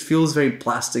quality. This feels very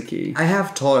plasticky. I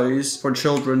have toys for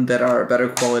children that are better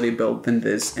quality built than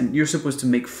this, and you're supposed to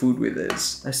make food with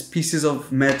this. There's pieces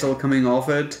of metal coming off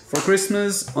it. For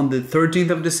Christmas, on the 13th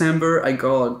of December, I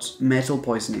got metal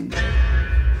poisoning.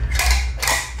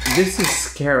 This is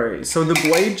scary. So the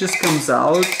blade just comes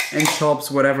out and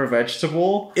chops whatever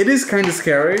vegetable. It is kind of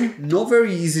scary. Not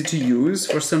very easy to use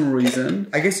for some reason.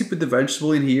 I guess you put the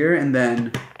vegetable in here and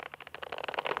then...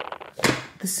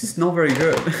 This is not very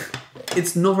good.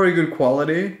 It's not very good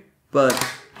quality, but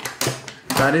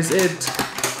that is it.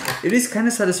 It is kind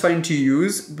of satisfying to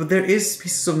use, but there is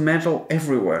pieces of metal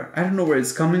everywhere. I don't know where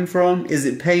it's coming from. Is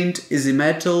it paint? Is it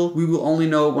metal? We will only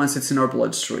know once it's in our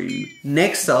bloodstream.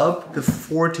 Next up, the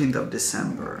 14th of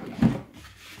December.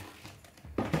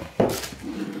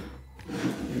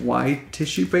 White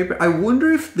tissue paper. I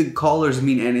wonder if the colors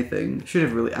mean anything. Should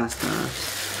have really asked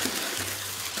that.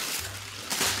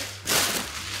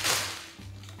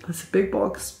 That's a big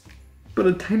box, but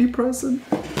a tiny present.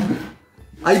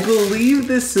 I believe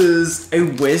this is a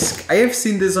whisk. I have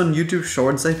seen this on YouTube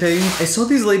Shorts, I think. I saw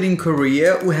this lady in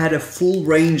Korea who had a full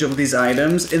range of these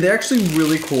items, and they're actually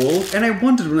really cool. And I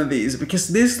wanted one of these because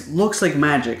this looks like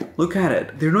magic. Look at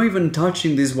it. They're not even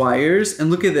touching these wires. And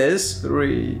look at this.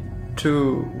 3,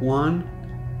 2, 1.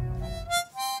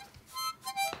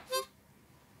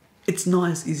 It's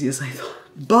not as easy as I thought.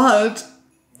 But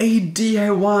a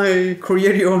DIY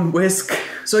create your own whisk.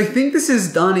 So I think this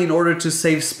is done in order to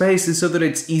save space and so that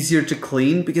it's easier to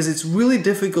clean, because it's really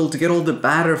difficult to get all the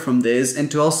batter from this and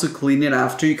to also clean it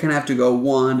after. You kind of have to go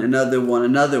one, another one,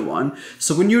 another one.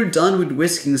 So when you're done with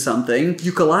whisking something,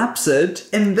 you collapse it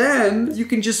and then you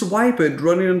can just wipe it,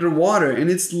 run it under water, and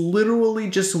it's literally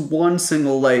just one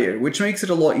single layer, which makes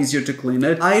it a lot easier to clean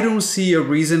it. I don't see a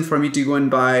reason for me to go and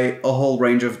buy a whole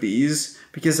range of these,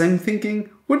 because I'm thinking,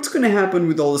 what's gonna happen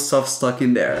with all the stuff stuck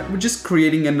in there? We're just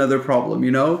creating another problem,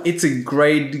 you know? It's a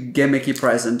great gimmicky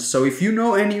present. So if you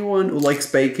know anyone who likes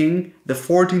baking, the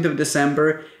 14th of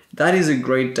December, that is a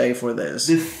great day for this.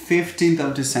 The 15th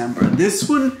of December. This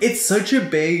one, it's such a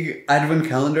big advent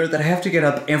calendar that I have to get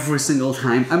up every single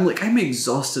time. I'm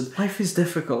exhausted. Life is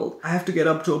difficult. I have to get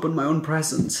up to open my own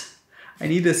presents. I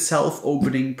need a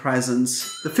self-opening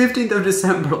presents. The 15th of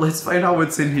December, let's find out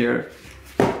what's in here.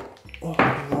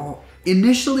 Oh.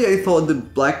 Initially I thought the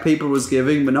black paper was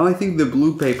giving, but now I think the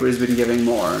blue paper has been giving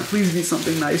more. Please be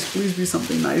something nice, please be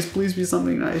something nice, please be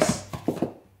something nice.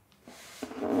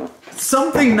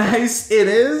 something nice it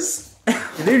is.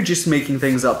 They're just making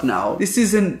things up now. This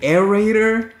is an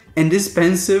aerator and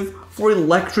dispensive for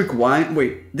electric wine.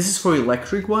 Wait, this is for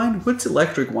electric wine? What's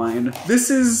electric wine? This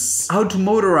is how to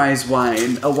motorize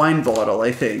wine. A wine bottle,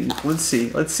 I think. Let's see.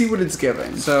 Let's see what it's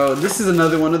giving. So this is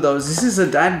another one of those. This is a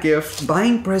dad gift.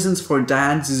 Buying presents for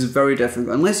dads is very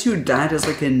difficult. Unless your dad has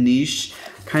like a niche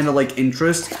kind of like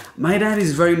interest. My dad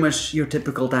is very much your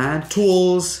typical dad.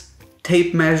 Tools,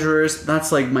 tape measures,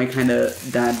 that's like my kind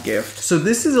of dad gift. So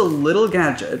this is a little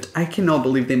gadget. I cannot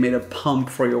believe they made a pump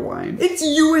for your wine. It's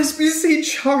USB-C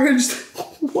charged.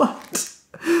 What?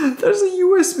 There's a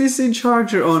USB-C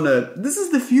charger on it. This is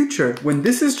the future. When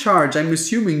this is charged, I'm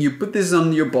assuming you put this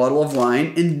on your bottle of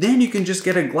wine and then you can just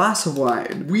get a glass of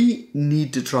wine. We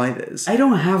need to try this. I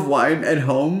don't have wine at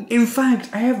home. In fact,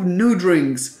 I have no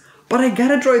drinks. But I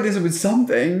gotta try this with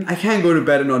something. I can't go to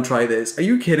bed and not try this. Are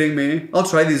you kidding me? I'll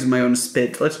try this with my own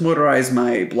spit. Let's motorize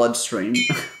my bloodstream.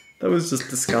 That was just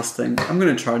disgusting. I'm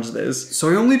gonna charge this.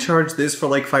 So I only charged this for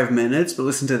like 5 minutes, but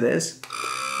listen to this.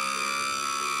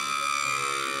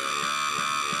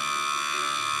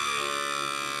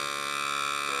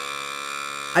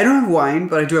 I don't have wine,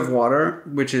 but I do have water,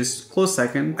 which is close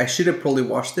second. I should have probably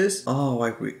washed this. Oh,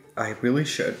 I really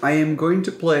should. I am going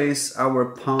to place our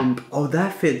pump. Oh,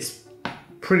 that fits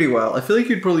pretty well. I feel like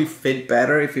it'd probably fit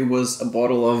better if it was a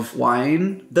bottle of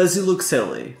wine. Does it look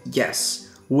silly?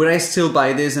 Yes. Would I still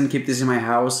buy this and keep this in my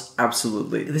house?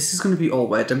 Absolutely. This is gonna be all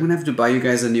wet. I'm gonna have to buy you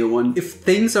guys a new one. If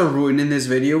things are ruined in this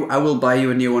video, I will buy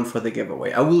you a new one for the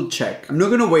giveaway. I will check. I'm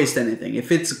not gonna waste anything.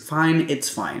 If it's fine, it's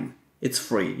fine. It's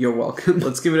free. You're welcome.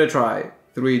 Let's give it a try.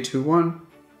 3, 2, 1.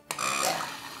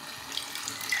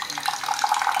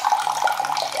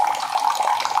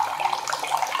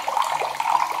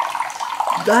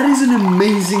 That is an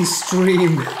amazing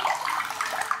stream.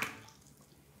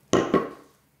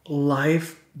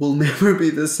 Life will never be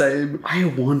the same. I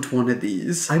want one of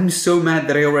these. I'm so mad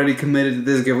that I already committed to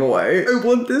this giveaway. I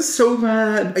want this so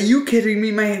bad. Are you kidding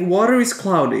me? My water is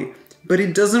cloudy. But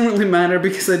it doesn't really matter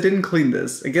because I didn't clean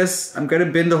this. I guess I'm gonna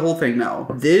bin the whole thing now.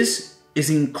 This is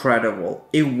incredible.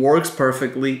 It works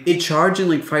perfectly. It charged in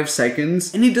like 5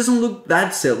 seconds and it doesn't look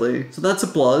that silly. So that's a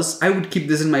plus. I would keep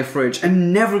this in my fridge.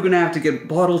 I'm never gonna have to get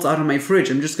bottles out of my fridge.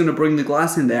 I'm just gonna bring the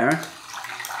glass in there.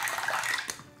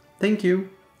 Thank you.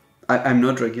 I'm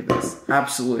not drinking this.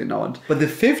 Absolutely not. But the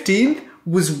 15th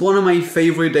was one of my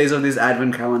favorite days of this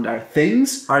advent calendar.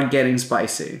 Things are getting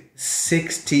spicy.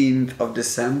 16th of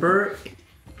December.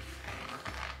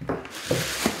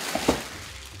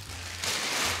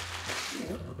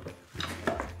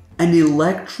 An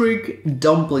electric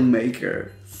dumpling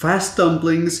maker. Fast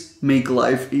dumplings make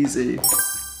life easy.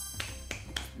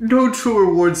 No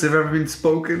truer words have ever been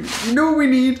spoken. You know what we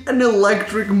need? An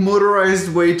electric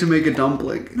motorized way to make a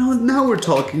dumpling. No, now we're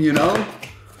talking, you know?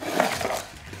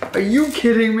 Are you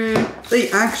kidding me?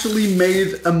 They actually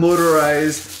made a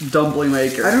motorized dumpling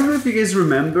maker. I don't know if you guys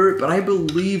remember, but I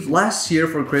believe last year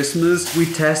for Christmas, we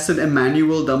tested a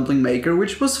manual dumpling maker,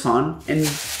 which was fun, and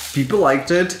people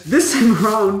liked it. This time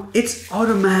around, it's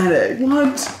automatic.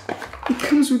 What? It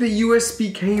comes with a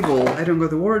USB cable. I don't got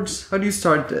the words. How do you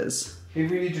start this?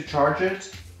 Maybe we need to charge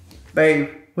it? Babe,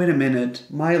 wait a minute.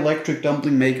 My electric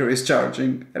dumpling maker is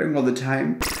charging. I don't got the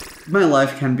time. My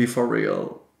life can be for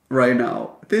real. Right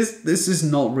now. This is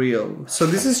not real. So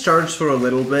this is charged for a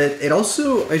little bit. It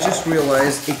also, I just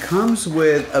realized, it comes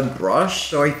with a brush.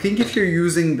 So I think if you're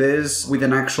using this with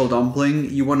an actual dumpling,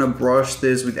 you want to brush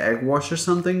this with egg wash or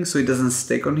something so it doesn't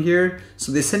stick on here.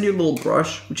 So they send you a little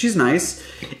brush, which is nice.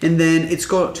 And then it's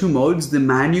got 2 modes, the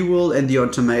manual and the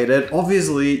automated.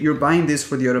 Obviously, you're buying this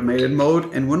for the automated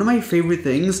mode. And one of my favorite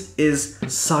things is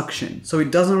suction. So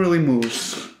it doesn't really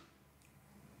move.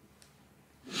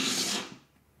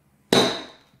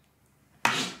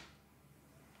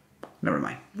 Never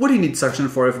mind. What do you need suction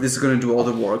for if this is gonna do all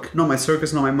the work? Not my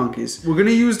circus, not my monkeys. We're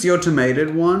gonna use the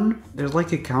automated one. There's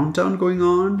like a countdown going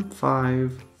on.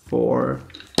 5, 4,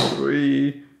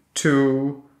 3,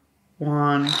 2,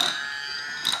 1.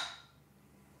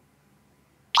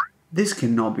 This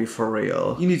cannot be for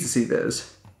real. You need to see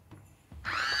this.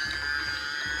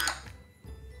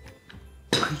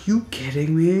 Are you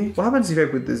kidding me? What happens if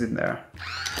I put this in there?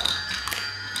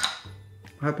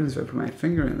 What happens if I put my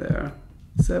finger in there?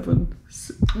 7,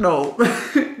 6, no,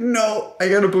 no, I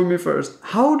gotta put me first.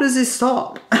 How does it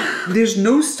stop? There's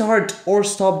no start or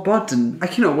stop button. I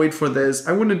cannot wait for this.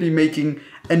 I want to be making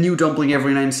a new dumpling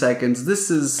every 9 seconds.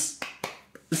 This is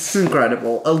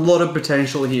incredible. A lot of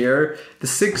potential here. The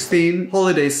 16th,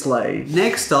 holiday sleigh.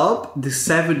 Next up, the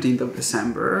 17th of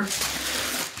December.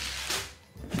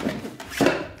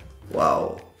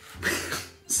 Wow.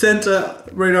 Santa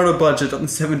ran out of budget on the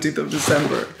 17th of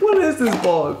December. What is this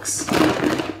box?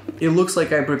 It looks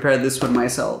like I prepared this one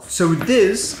myself. So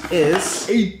this is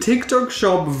a TikTok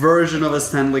shop version of a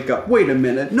Stanley Cup. Wait a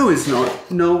minute. No, it's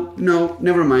not. No,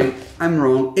 never mind. I'm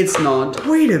wrong. It's not.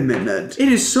 Wait a minute.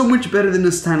 It is so much better than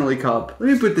a Stanley Cup.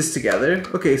 Let me put this together.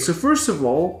 Okay, so first of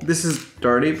all, this is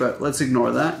dirty, but let's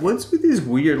ignore that. What's with this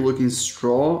weird looking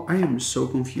straw? I am so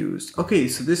confused. Okay,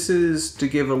 so this is to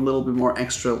give a little bit more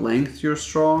extra length to your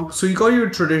straw. So you got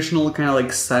your traditional kind of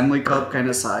like Stanley Cup kind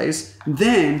of size.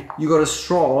 Then you got a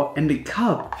straw and a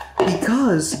cup,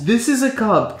 because this is a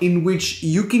cup in which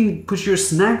you can put your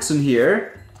snacks in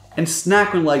here and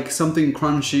snack on like something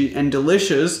crunchy and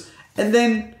delicious, and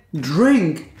then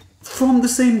drink from the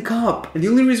same cup. And the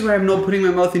only reason why I'm not putting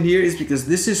my mouth in here is because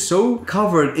this is so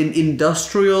covered in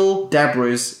industrial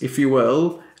debris, if you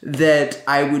will, that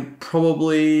I would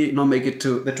probably not make it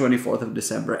to the 24th of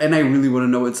December. And I really want to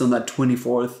know what's on that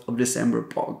 24th of December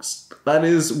box. That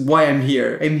is why I'm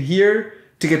here. I'm here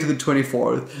to get to the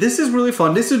 24th. This is really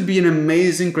fun. This would be an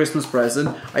amazing Christmas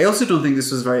present. I also don't think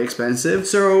this was very expensive.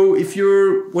 So if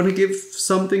you want to give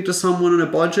something to someone on a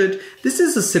budget, this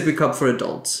is a sippy cup for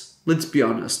adults. Let's be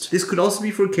honest. This could also be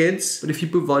for kids, but if you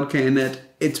put vodka in it,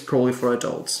 it's probably for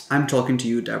adults. I'm talking to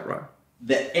you, Deborah.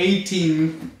 The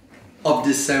 18th of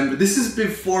December. This is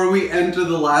before we enter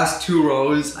the last 2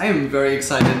 rows. I am very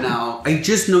excited now. I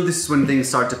just know this is when things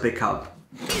start to pick up.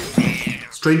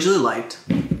 Strangely light.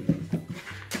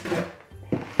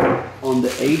 On the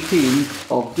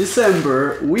 18th of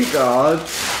December, we got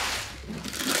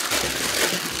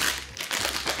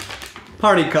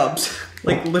party cups.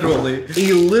 Like literally.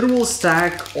 A literal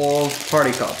stack of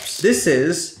party cups. This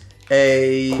is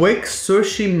a quick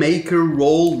sushi maker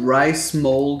roll rice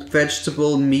mold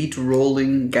vegetable meat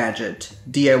rolling gadget.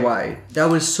 DIY. That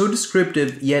was so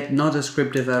descriptive, yet not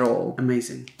descriptive at all.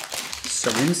 Amazing. So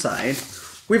inside,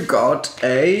 we've got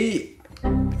a...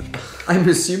 I'm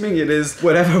assuming it is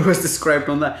whatever was described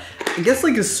on that. I guess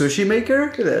like a sushi maker?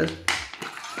 Look at that.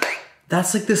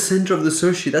 That's like the center of the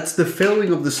sushi. That's the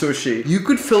filling of the sushi. You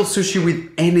could fill sushi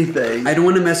with anything. I don't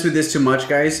want to mess with this too much,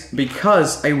 guys,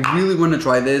 because I really want to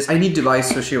try this. I need to buy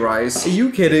sushi rice. Are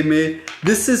you kidding me?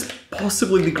 This is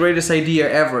possibly the greatest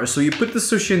idea ever. So you put the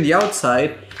sushi on the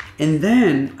outside, and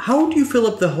then how do you fill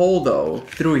up the hole though?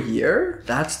 Through here?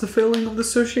 That's the filling of the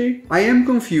sushi? I am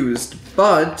confused,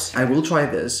 but I will try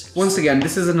this. Once again,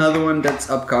 this is another one that's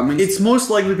upcoming. It's most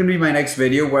likely going to be my next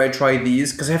video where I try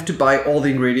these, because I have to buy all the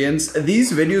ingredients.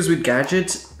 These videos with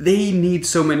gadgets, they need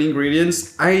so many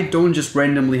ingredients. I don't just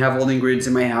randomly have all the ingredients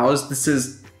in my house. This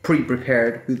is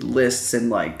pre-prepared with lists and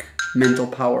like mental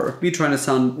power. Me trying to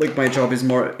sound like my job is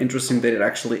more interesting than it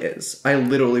actually is. I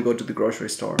literally go to the grocery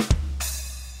store.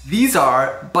 These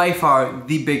are by far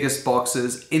the biggest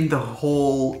boxes in the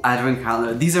whole advent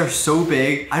calendar. These are so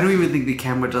big, I don't even think the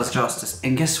camera does justice.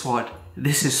 And guess what?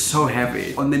 This is so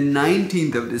heavy. On the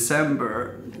 19th of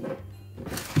December,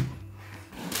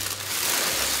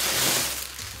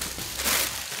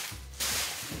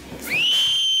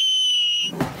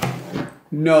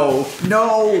 no,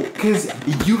 because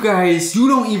you guys, you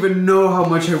don't even know how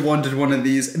much I wanted one of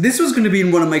these. This was going to be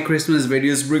in one of my Christmas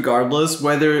videos regardless,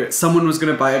 whether someone was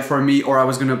going to buy it for me or I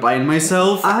was going to buy it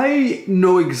myself. I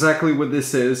know exactly what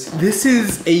this is. This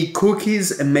is a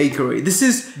cookies makery. This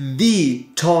is the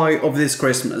toy of this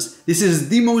Christmas. This is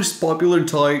the most popular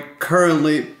toy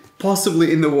currently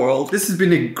possibly in the world. This has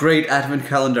been a great advent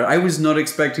calendar. I was not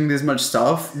expecting this much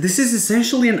stuff. This is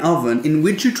essentially an oven in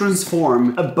which you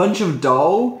transform a bunch of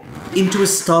dough into a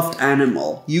stuffed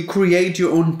animal. You create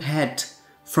your own pet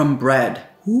from bread.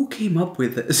 Who came up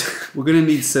with this? We're gonna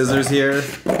need scissors here.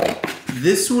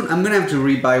 This one, I'm gonna have to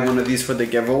rebuy one of these for the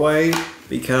giveaway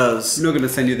because I'm not gonna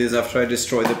send you this after I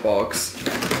destroy the box.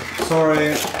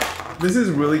 Sorry. This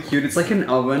is really cute. It's like an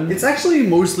oven. It's actually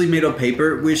mostly made of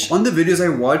paper, which on the videos I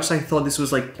watched, I thought this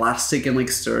was like plastic and like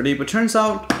sturdy, but turns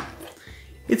out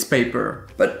it's paper.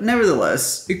 But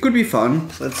nevertheless, it could be fun.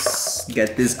 Let's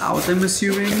get this out, I'm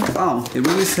assuming. Oh, it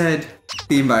really said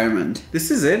the environment.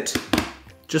 This is it.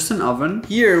 Just an oven.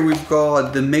 Here we've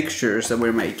got the mixtures that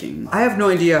we're making. I have no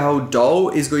idea how dough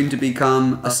is going to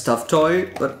become a stuffed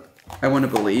toy, but I want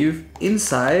to believe.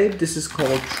 Inside, this is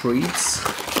called treats.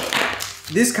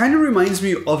 This kind of reminds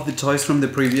me of the toys from the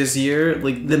previous year,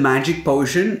 like the magic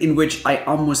potion in which I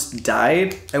almost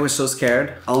died. I was so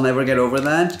scared. I'll never get over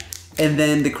that. And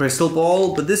then the crystal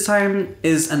ball, but this time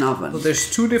is an oven. So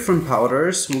there's 2 different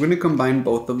powders. We're gonna combine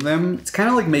both of them. It's kind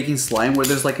of like making slime where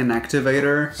there's like an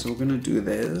activator. So we're gonna do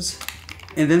this.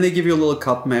 And then they give you a little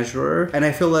cup measurer, and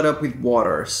I fill that up with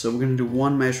water. So we're gonna do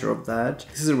 1 measure of that.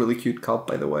 This is a really cute cup,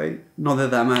 by the way. Not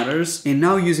that that matters. And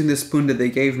now using the spoon that they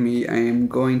gave me, I am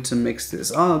going to mix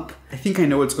this up. I think I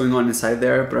know what's going on inside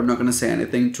there, but I'm not gonna say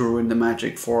anything to ruin the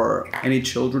magic for any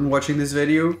children watching this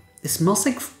video. It smells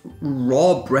like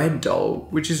raw bread dough,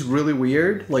 which is really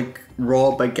weird, like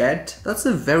raw baguette. That's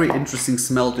a very interesting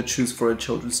smell to choose for a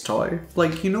children's toy.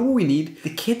 Like, you know what we need?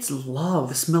 The kids love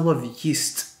the smell of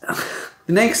yeast.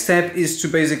 The next step is to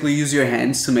basically use your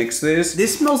hands to mix this.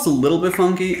 This smells a little bit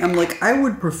funky. I'm like, I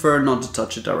would prefer not to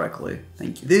touch it directly.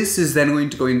 Thank you. This is then going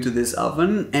to go into this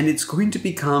oven and it's going to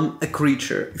become a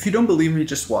creature. If you don't believe me,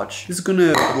 just watch. This is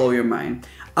gonna blow your mind.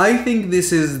 I think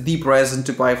this is the present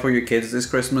to buy for your kids this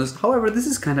Christmas. However, this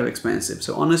is kind of expensive.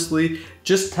 So honestly,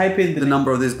 just type in the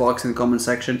number of this box in the comment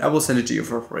section. I will send it to you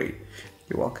for free.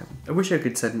 You're welcome. I wish I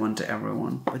could send one to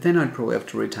everyone, but then I'd probably have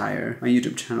to retire my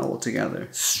YouTube channel altogether.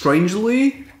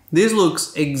 Strangely, this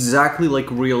looks exactly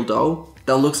like real dough.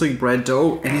 That looks like bread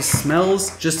dough and it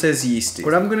smells just as yeasty.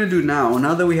 What I'm gonna do now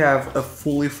that we have a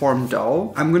fully formed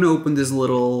dough, I'm gonna open this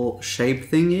little shape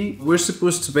thingy. We're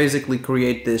supposed to basically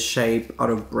create this shape out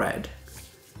of bread.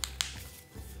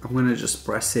 I'm gonna just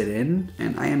press it in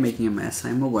and I am making a mess,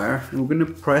 I'm aware. And we're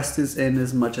gonna press this in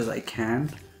as much as I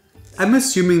can. I'm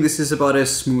assuming this is about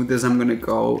as smooth as I'm gonna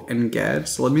go and get.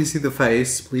 So let me see the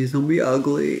face. Please don't be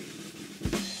ugly.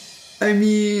 I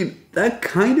mean, that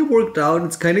kind of worked out.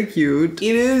 It's kind of cute.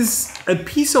 It is a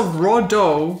piece of raw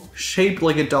dough shaped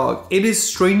like a dog. It is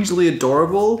strangely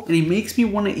adorable and it makes me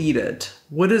want to eat it.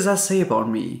 What does that say about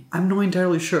me? I'm not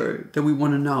entirely sure that we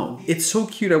want to know. It's so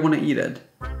cute, I want to eat it.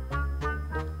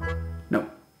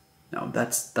 No,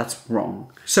 that's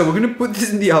wrong. So we're gonna put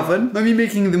this in the oven. Let me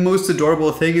making the most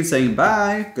adorable thing and saying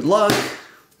bye, good luck,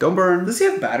 don't burn. Does he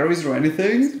have batteries or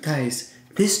anything? Guys,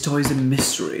 this toy is a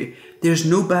mystery. There's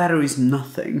no batteries,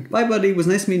 nothing. Bye buddy, it was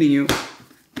nice meeting you.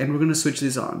 And we're gonna switch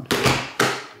this on.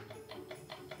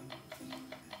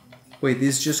 Wait,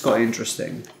 this just got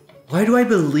interesting. Why do I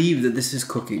believe that this is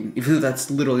cooking? Even though that's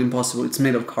literally impossible, it's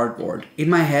made of cardboard. In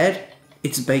my head,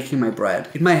 it's baking my bread.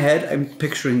 In my head, I'm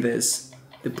picturing this.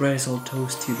 The bread is all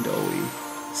toasty and doughy,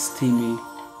 steamy.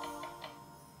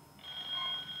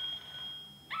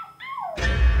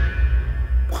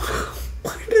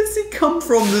 Where does it come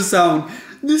from, the sound?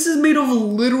 This is made of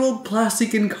literal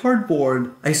plastic and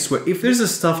cardboard. I swear, if there's a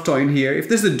stuffed toy in here, if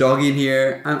there's a dog in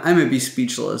here, I'm gonna be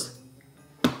speechless.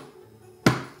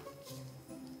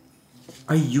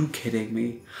 Are you kidding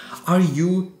me? Are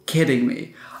you kidding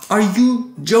me? Are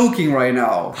you joking right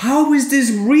now? How is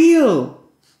this real?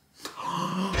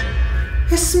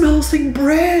 It smells like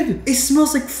bread. It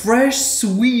smells like fresh,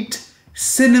 sweet,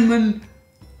 cinnamon,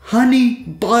 honey,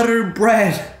 butter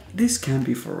bread. This can't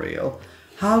be for real.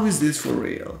 How is this for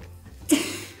real?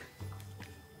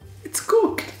 It's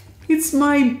cooked. It's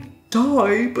my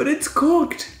toy, but it's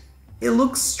cooked. It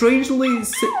looks strangely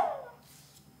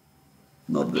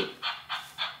not the.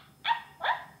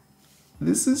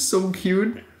 This is so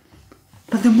cute.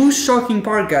 But the most shocking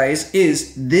part, guys,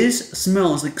 is this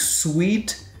smells like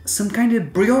sweet, some kind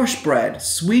of brioche bread.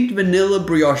 Sweet vanilla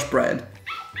brioche bread.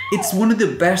 It's one of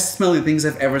the best smelling things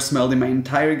I've ever smelled in my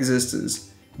entire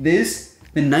existence. This,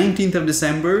 the 19th of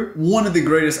December, one of the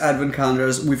greatest advent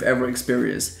calendars we've ever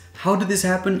experienced. How did this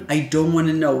happen? I don't want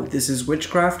to know. This is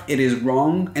witchcraft, it is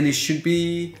wrong, and it should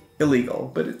be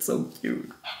illegal, but it's so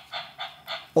cute.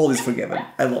 All is forgiven.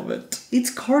 I love it. It's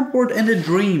cardboard and a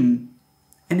dream.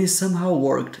 And it somehow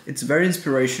worked. It's very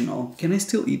inspirational. Can I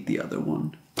still eat the other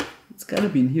one? It's gotta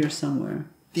be in here somewhere.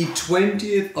 The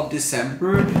 20th of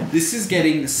December. This is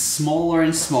getting smaller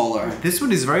and smaller. This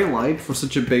one is very light for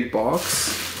such a big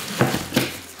box.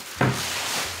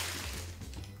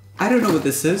 I don't know what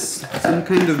this is. Some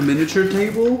kind of miniature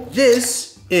table.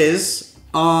 This is,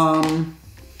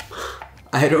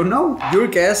 I don't know. Your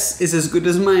guess is as good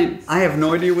as mine. I have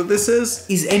no idea what this is.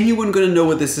 Is anyone gonna know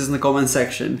what this is in the comment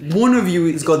section? One of you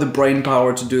has got the brain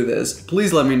power to do this.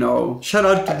 Please let me know. Shout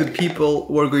out to the people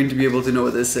who are going to be able to know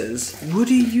what this is. What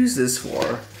do you use this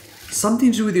for?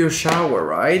 Something to do with your shower,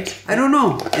 right? I don't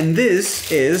know. And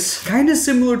this is kind of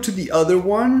similar to the other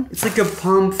one. It's like a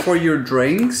pump for your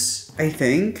drinks, I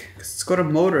think. It's got a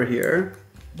motor here.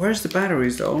 Where's the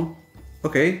batteries though?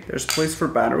 Okay, there's a place for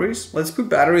batteries. Let's put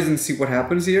batteries and see what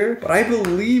happens here. But I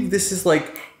believe this is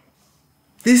like...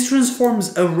 This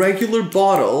transforms a regular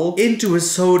bottle into a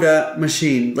soda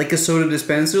machine. Like a soda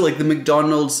dispenser, like the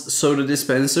McDonald's soda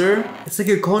dispenser. It's like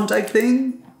a contact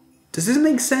thing. Does this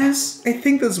make sense? I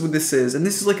think that's what this is, and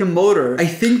this is like a motor. I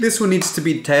think this one needs to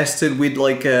be tested with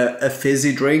like a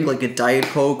fizzy drink, like a Diet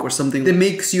Coke or something that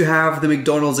makes you have the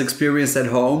McDonald's experience at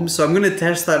home. So I'm gonna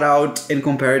test that out and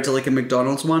compare it to like a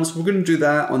McDonald's one. So we're gonna do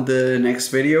that on the next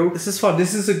video. This is fun.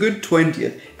 This is a good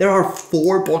 20th. There are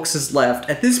 4 boxes left.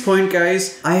 At this point,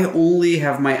 guys, I only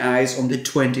have my eyes on the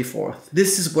 24th.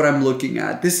 This is what I'm looking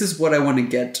at. This is what I want to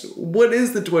get to. What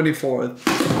is the 24th?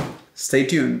 Stay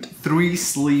tuned. 3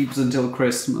 sleeps until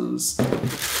Christmas.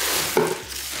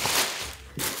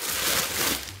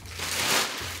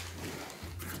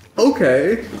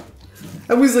 Okay.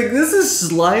 I was like, this is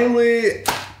slightly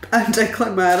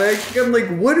anticlimactic. I'm like,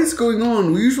 what is going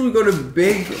on? We usually go to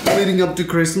big leading up to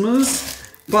Christmas,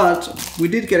 but we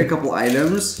did get a couple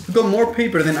items. We got more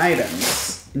paper than items.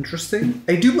 Interesting.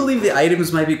 I do believe the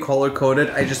items might be color-coded.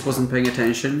 I just wasn't paying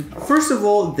attention. First of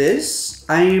all, this,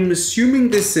 I'm assuming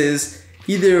this is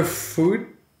either food.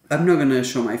 I'm not gonna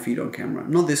show my feet on camera.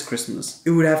 Not this Christmas.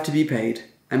 It would have to be paid.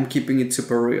 I'm keeping it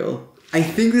super real. I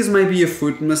think this might be a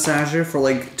foot massager for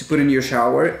like to put in your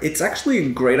shower. It's actually a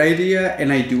great idea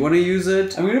and I do want to use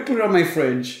it. I'm gonna put it on my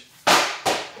fridge.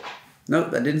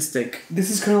 Nope, that didn't stick.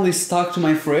 This is currently stuck to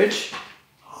my fridge.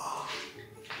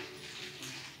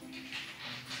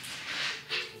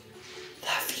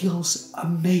 Feels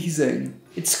amazing.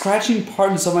 It's scratching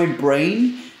parts of my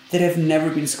brain that have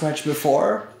never been scratched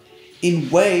before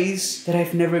in ways that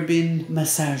I've never been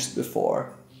massaged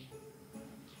before.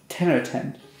 10 out of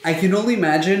 10. I can only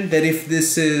imagine that if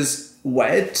this is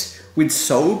wet with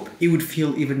soap, it would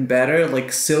feel even better,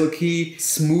 like silky,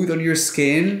 smooth on your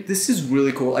skin. This is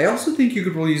really cool. I also think you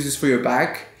could probably use this for your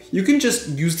back. You can just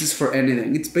use this for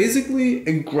anything. It's basically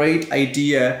a great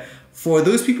idea for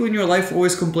those people in your life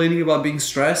always complaining about being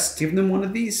stressed. Give them one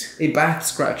of these. A back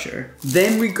scratcher.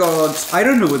 Then we got, I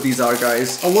don't know what these are,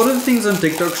 guys. A lot of the things on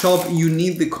TikTok Shop, you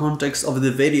need the context of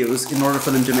the videos in order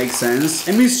for them to make sense.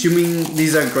 I'm assuming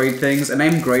these are great things and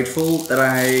I'm grateful that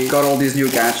I got all these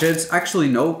new gadgets. Actually,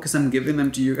 no, because I'm giving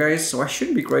them to you guys, so I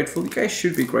shouldn't be grateful. You guys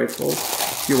should be grateful.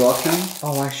 You're welcome.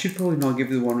 Oh, I should probably not give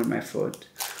the one with my foot.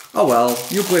 Oh well,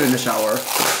 you put it in the shower.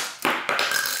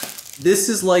 This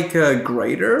is like a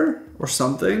grater or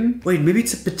something. Wait, maybe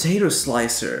it's a potato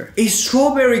slicer. A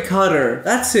strawberry cutter.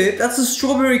 That's it. That's a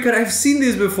strawberry cutter. I've seen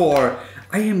this before.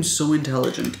 I am so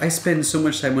intelligent. I spend so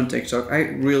much time on TikTok. I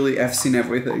really have seen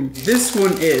everything. This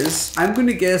one is, I'm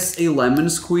gonna guess, a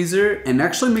lemon squeezer, and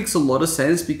actually makes a lot of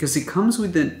sense because it comes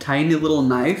with a tiny little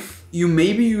knife. You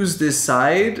maybe use this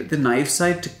side, the knife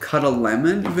side, to cut a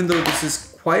lemon, even though this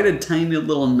is quite a tiny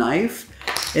little knife.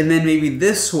 And then maybe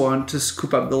this one to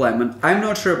scoop up the lemon. I'm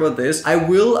not sure about this. I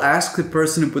will ask the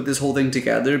person who put this whole thing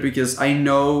together because I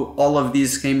know all of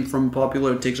these came from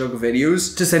popular TikTok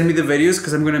videos to send me the videos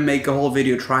because I'm gonna make a whole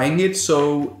video trying it.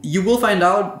 So you will find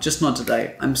out, just not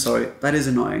today. I'm sorry, that is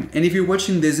annoying. And if you're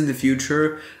watching this in the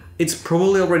future, it's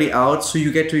probably already out, so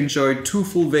you get to enjoy 2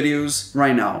 full videos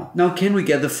right now. Now, can we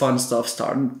get the fun stuff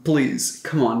started? Please,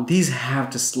 come on, these have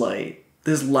to slay.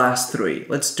 This last 3,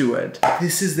 let's do it.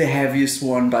 This is the heaviest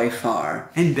one by far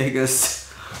and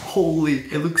biggest. Holy,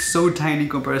 it looks so tiny in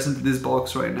comparison to this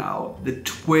box right now. The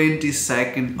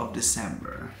 22nd of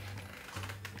December.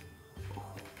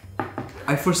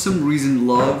 I for some reason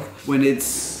love when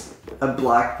it's a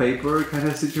black paper kind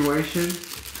of situation.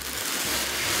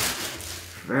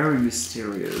 Very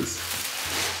mysterious.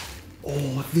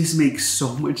 Oh, this makes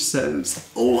so much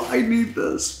sense. Oh, I need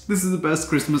this. This is the best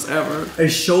Christmas ever. A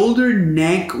shoulder,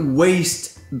 neck,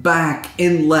 waist, back,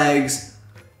 and legs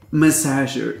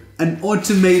massager. An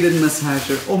automated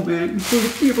massager. Oh man,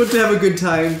 we're about to have a good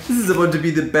time. This is about to be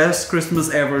the best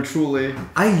Christmas ever, truly.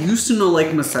 I used to not like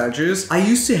massagers. I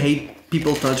used to hate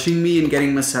people touching me and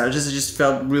getting massages. It just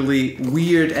felt really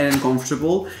weird and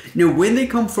uncomfortable. You know, when they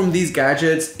come from these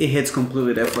gadgets, it hits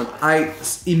completely different. I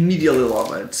immediately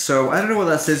love it. So I don't know what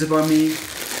that says about me,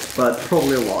 but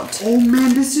probably a lot. Oh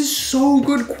man, this is so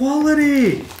good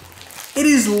quality. It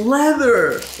is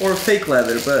leather, or fake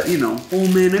leather, but you know.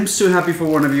 Oh man, I'm so happy for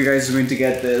one of you guys who's going to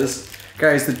get this.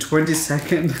 Guys, the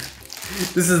 22nd,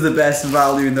 this is the best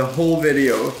value in the whole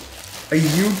video. Are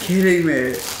you kidding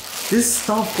me? This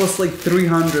stuff costs like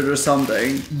 300 or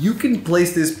something. You can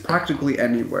place this practically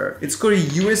anywhere. It's got a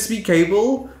USB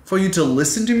cable for you to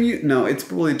listen to music. No, it's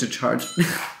probably to charge.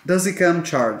 Does it come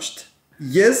charged?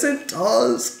 Yes, it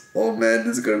does. Oh man,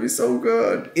 this is gonna be so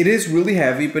good. It is really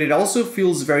heavy, but it also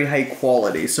feels very high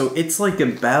quality. So it's like a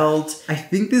belt. I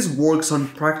think this works on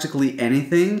practically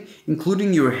anything,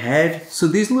 including your head. So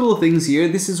these little things here,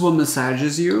 this is what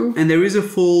massages you. And there is a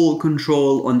full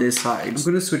control on this side. I'm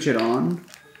gonna switch it on.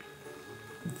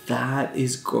 That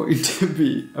is going to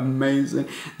be amazing.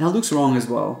 That looks wrong as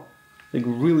well. Like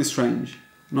really strange.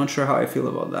 Not sure how I feel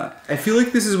about that. I feel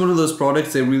like this is one of those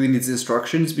products that really needs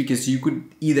instructions because you could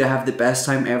either have the best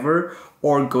time ever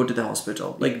or go to the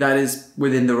hospital. Like that is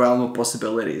within the realm of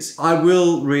possibilities. I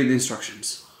will read the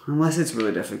instructions. Unless it's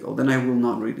really difficult, then I will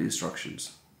not read the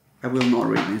instructions. I will not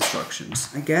read the instructions.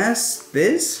 I guess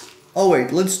this? Oh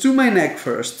wait, let's do my neck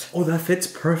first. Oh, that fits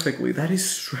perfectly. That is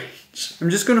strange. I'm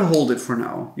just gonna hold it for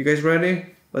now. You guys ready?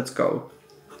 Let's go.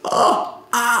 Oh!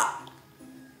 Ah!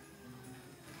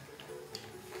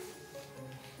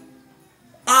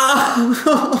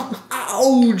 Ah!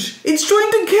 Ouch! It's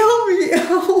trying to kill me!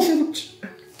 Ouch!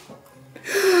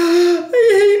 I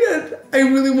hate it! I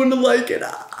really want to like it.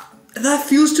 That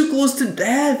feels too close to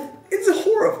death. It's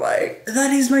horrifying.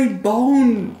 That is my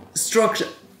bone structure.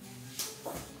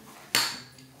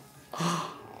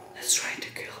 That's trying to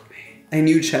kill me. I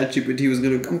knew ChatGPT was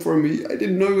gonna come for me. I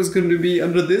didn't know it was gonna be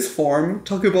under this form.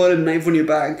 Talk about a knife on your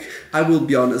back. I will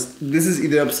be honest, this is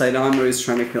either upside down or it's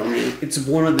trying to kill me. It's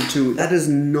one of the two. That does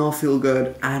not feel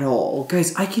good at all.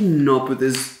 Guys, I cannot put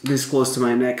this close to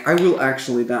my neck. I will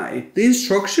actually die. The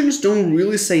instructions don't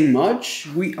really say much.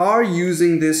 We are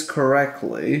using this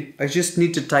correctly. I just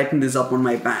need to tighten this up on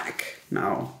my back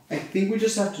now. I think we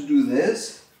just have to do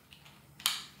this.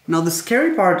 Now the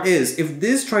scary part is, if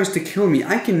this tries to kill me,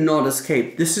 I cannot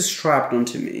escape. This is strapped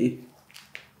onto me.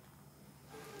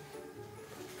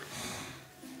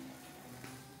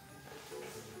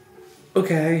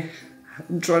 Okay,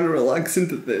 I'm trying to relax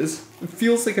into this. It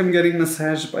feels like I'm getting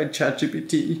massaged by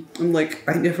ChatGPT. I'm like,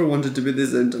 I never wanted to be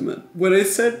this intimate. When I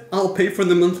said I'll pay for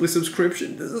the monthly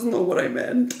subscription, this is not what I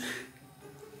meant.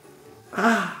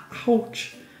 Ah,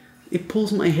 ouch. It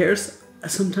pulls my hair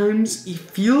sometimes. It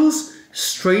feels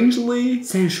strangely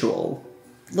sensual.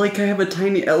 Like I have a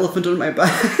tiny elephant on my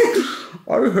back.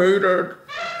 I hate it.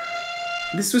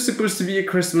 This was supposed to be a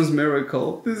Christmas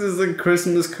miracle. This is a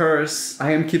Christmas curse.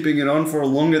 I am keeping it on for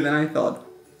longer than I thought.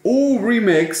 Oh,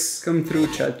 remix. Come through,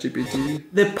 ChatGPT.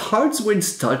 The parts when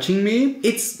it's touching me,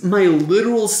 it's my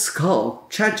literal skull.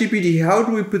 ChatGPT, how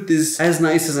do we put this as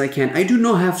nice as I can? I do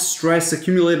not have stress,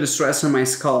 accumulated stress on my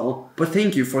skull. But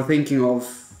thank you for thinking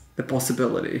of the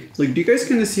possibility. Like, do you guys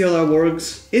kind of see how that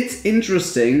works? It's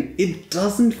interesting. It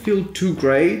doesn't feel too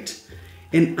great.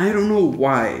 And I don't know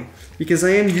why. Because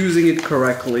I am using it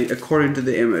correctly according to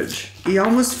the image. It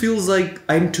almost feels like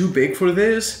I'm too big for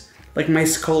this. Like my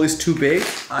skull is too big.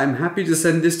 I'm happy to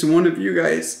send this to one of you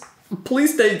guys.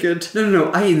 Please take it.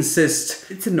 No, I insist.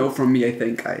 It's a no from me, I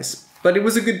think, guys. But it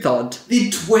was a good thought. The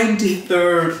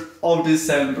 23rd of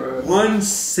December. One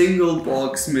single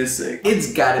box missing.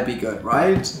 It's gotta be good,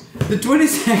 right? The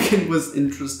 22nd was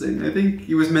interesting. I think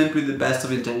it was meant with the best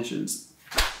of intentions.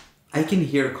 I can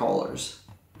hear callers.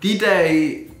 The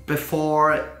day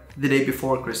before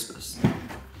Christmas.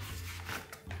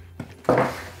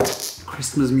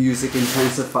 Christmas music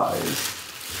intensifies.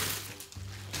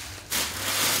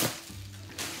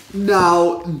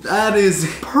 Now, that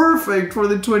is perfect for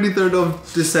the 23rd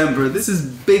of December. This is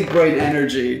big brain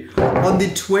energy. On the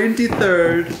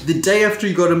 23rd, the day after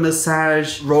you got a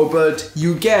massage robot,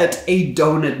 you get a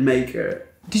donut maker.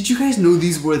 Did you guys know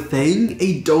these were a thing?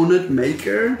 A donut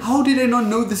maker? How did I not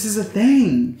know this is a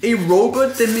thing? A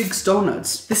robot that makes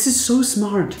donuts. This is so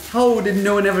smart. How did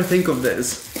no one ever think of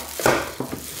this?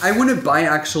 I want to buy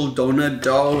actual donut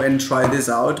dough and try this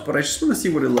out, but I just want to see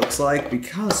what it looks like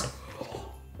because...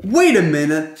 Wait a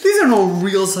minute, these are not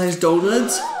real size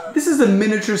donuts. This is a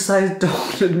miniature sized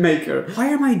donut maker.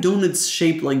 Why are my donuts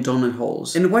shaped like donut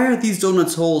holes? And why are these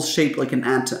donuts holes shaped like an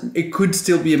atom? It could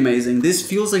still be amazing. This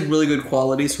feels like really good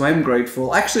quality, so I'm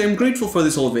grateful. Actually, I'm grateful for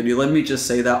this whole video. Let me just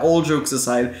say that, all jokes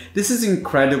aside, this is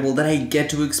incredible that I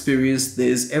get to experience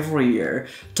this every year.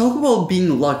 Talk about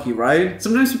being lucky, right?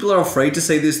 Sometimes people are afraid to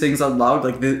say these things out loud,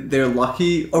 like they're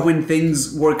lucky, or when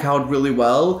things work out really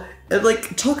well. And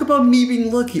like, talk about me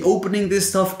being lucky, opening this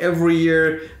stuff every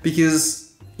year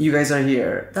because you guys are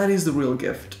here. That is the real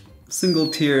gift. Single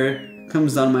tear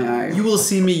comes down my eye. You will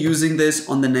see me using this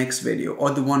on the next video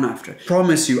or the one after.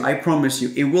 I promise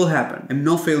you, it will happen. I'm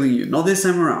not failing you, not this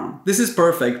time around. This is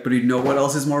perfect, but you know what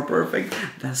else is more perfect?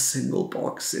 That single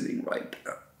box sitting right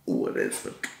there. What is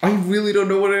it? I really don't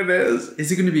know what it is. Is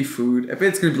it gonna be food? I bet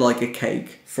it's gonna be like a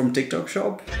cake from TikTok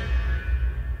shop.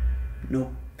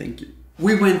 No, thank you.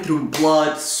 We went through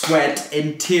blood, sweat,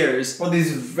 and tears for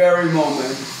this very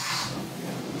moment.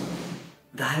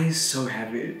 That is so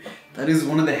heavy. That is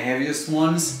one of the heaviest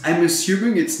ones. I'm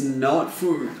assuming it's not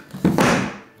food.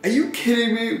 Are you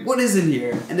kidding me? What is in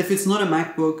here? And if it's not a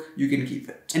MacBook, you can keep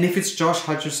it. And if it's Josh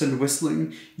Hutcherson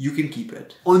whistling, you can keep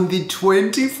it. On the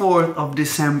 24th of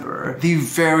December, the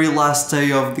very last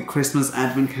day of the Christmas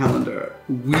Advent calendar,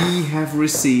 we have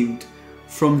received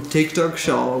from TikTok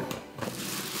Shop.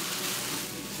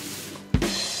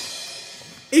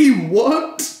 A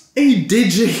what? A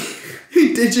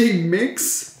DJ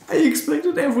mix? I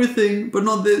expected everything, but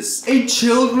not this. A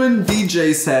children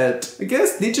DJ set. I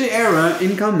guess DJ era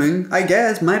incoming. I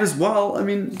guess, might as well. I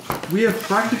mean, we have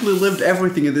practically lived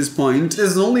everything at this point.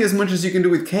 There's only as much as you can do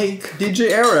with cake.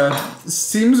 DJ era.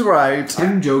 Seems right.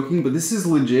 I'm joking, but this is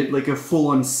legit, like a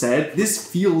full-on set. This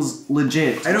feels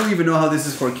legit. I don't even know how this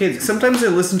is for kids. Sometimes I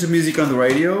listen to music on the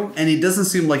radio, and it doesn't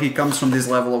seem like it comes from this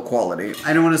level of quality.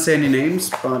 I don't want to say any names,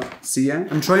 but see ya.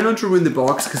 I'm trying not to ruin the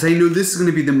box, because I know this is going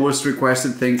to be the most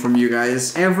requested thing from you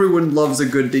guys. Everyone loves a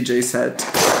good DJ set.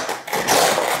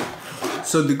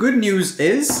 So the good news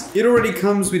is, it already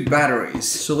comes with batteries.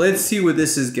 So let's see what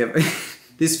this is giving.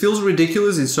 This feels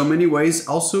ridiculous in so many ways.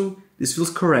 Also, this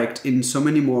feels correct in so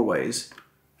many more ways.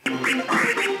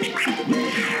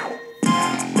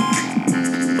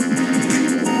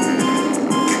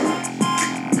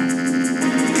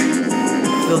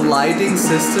 The lighting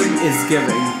system is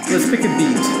giving. Let's pick a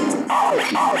beat.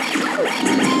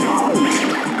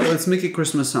 Let's make a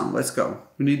Christmas song. Let's go.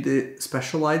 We need the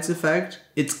special lights effect.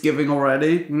 It's giving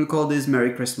already. I'm gonna call this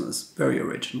Merry Christmas. Very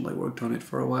original. I worked on it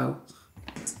for a while.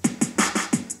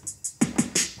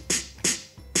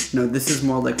 No, this is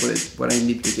more like what I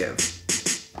need to give.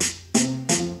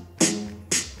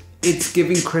 It's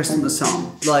giving Christmas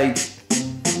song. Like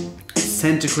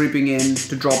Santa creeping in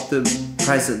to drop the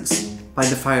presents by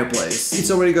the fireplace.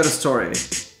 It's already got a story.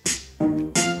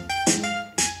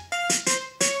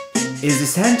 Is it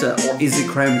Santa or is it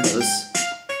Krampus?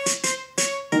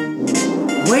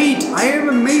 Wait, I am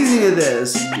amazing at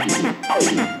this!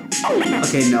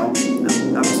 Okay, no,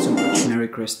 that was too much. Merry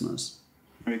Christmas.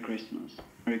 Merry Christmas.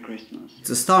 Merry Christmas. It's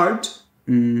a start.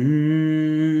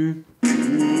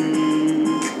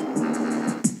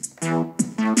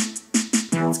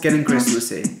 It's getting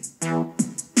Christmassy.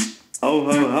 Ho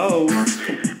ho ho!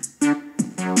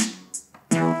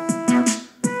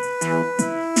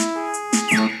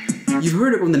 You've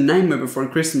heard about the Nightmare Before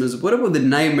Christmas. What about the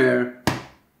Nightmare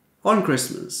on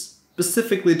Christmas?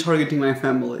 Specifically targeting my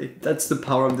family. That's the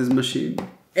power of this machine.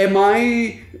 Am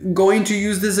I going to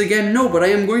use this again? No, but I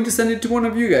am going to send it to one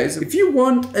of you guys. If you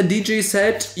want a DJ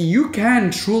set, you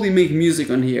can truly make music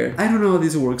on here. I don't know how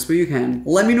this works, but you can.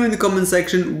 Let me know in the comment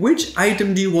section which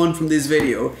item do you want from this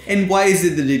video and why is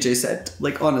it the DJ set?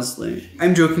 Like honestly.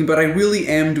 I'm joking, but I really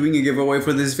am doing a giveaway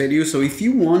for this video, so if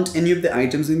you want any of the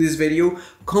items in this video,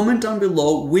 comment down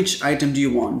below which item do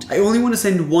you want. I only want to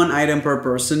send one item per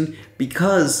person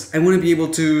because I want to be able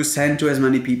to send to as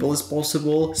many people as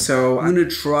possible. So I'm gonna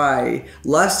try.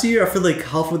 Last year I feel like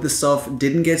half of the stuff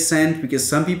didn't get sent because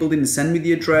some people didn't send me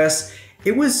the address.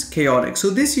 It was chaotic.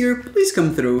 So this year, please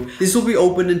come through. This will be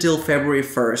open until February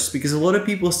 1st because a lot of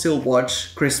people still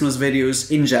watch Christmas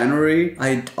videos in January.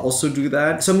 I also do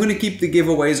that. So I'm gonna keep the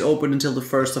giveaways open until the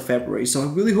 1st of February. So I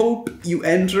really hope you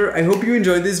enter. I hope you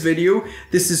enjoyed this video.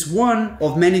 This is one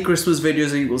of many Christmas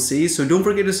videos that you will see. So don't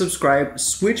forget to subscribe,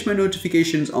 switch my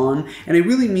notifications on. And I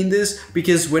really mean this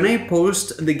because when I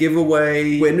post the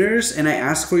giveaway winners and I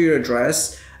ask for your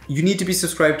address, you need to be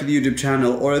subscribed to the YouTube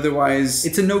channel or otherwise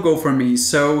it's a no-go for me.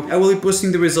 So I will be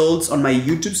posting the results on my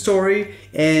YouTube story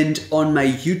and on my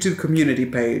YouTube community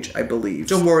page, I believe.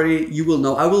 Don't worry, you will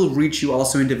know. I will reach you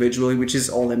also individually, which is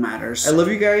all that matters. I love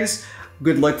you guys.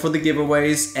 Good luck for the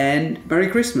giveaways and Merry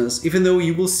Christmas, even though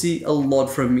you will see a lot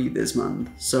from me this month.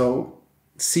 So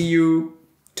see you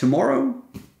tomorrow,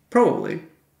 probably.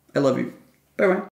 I love you. Bye-bye.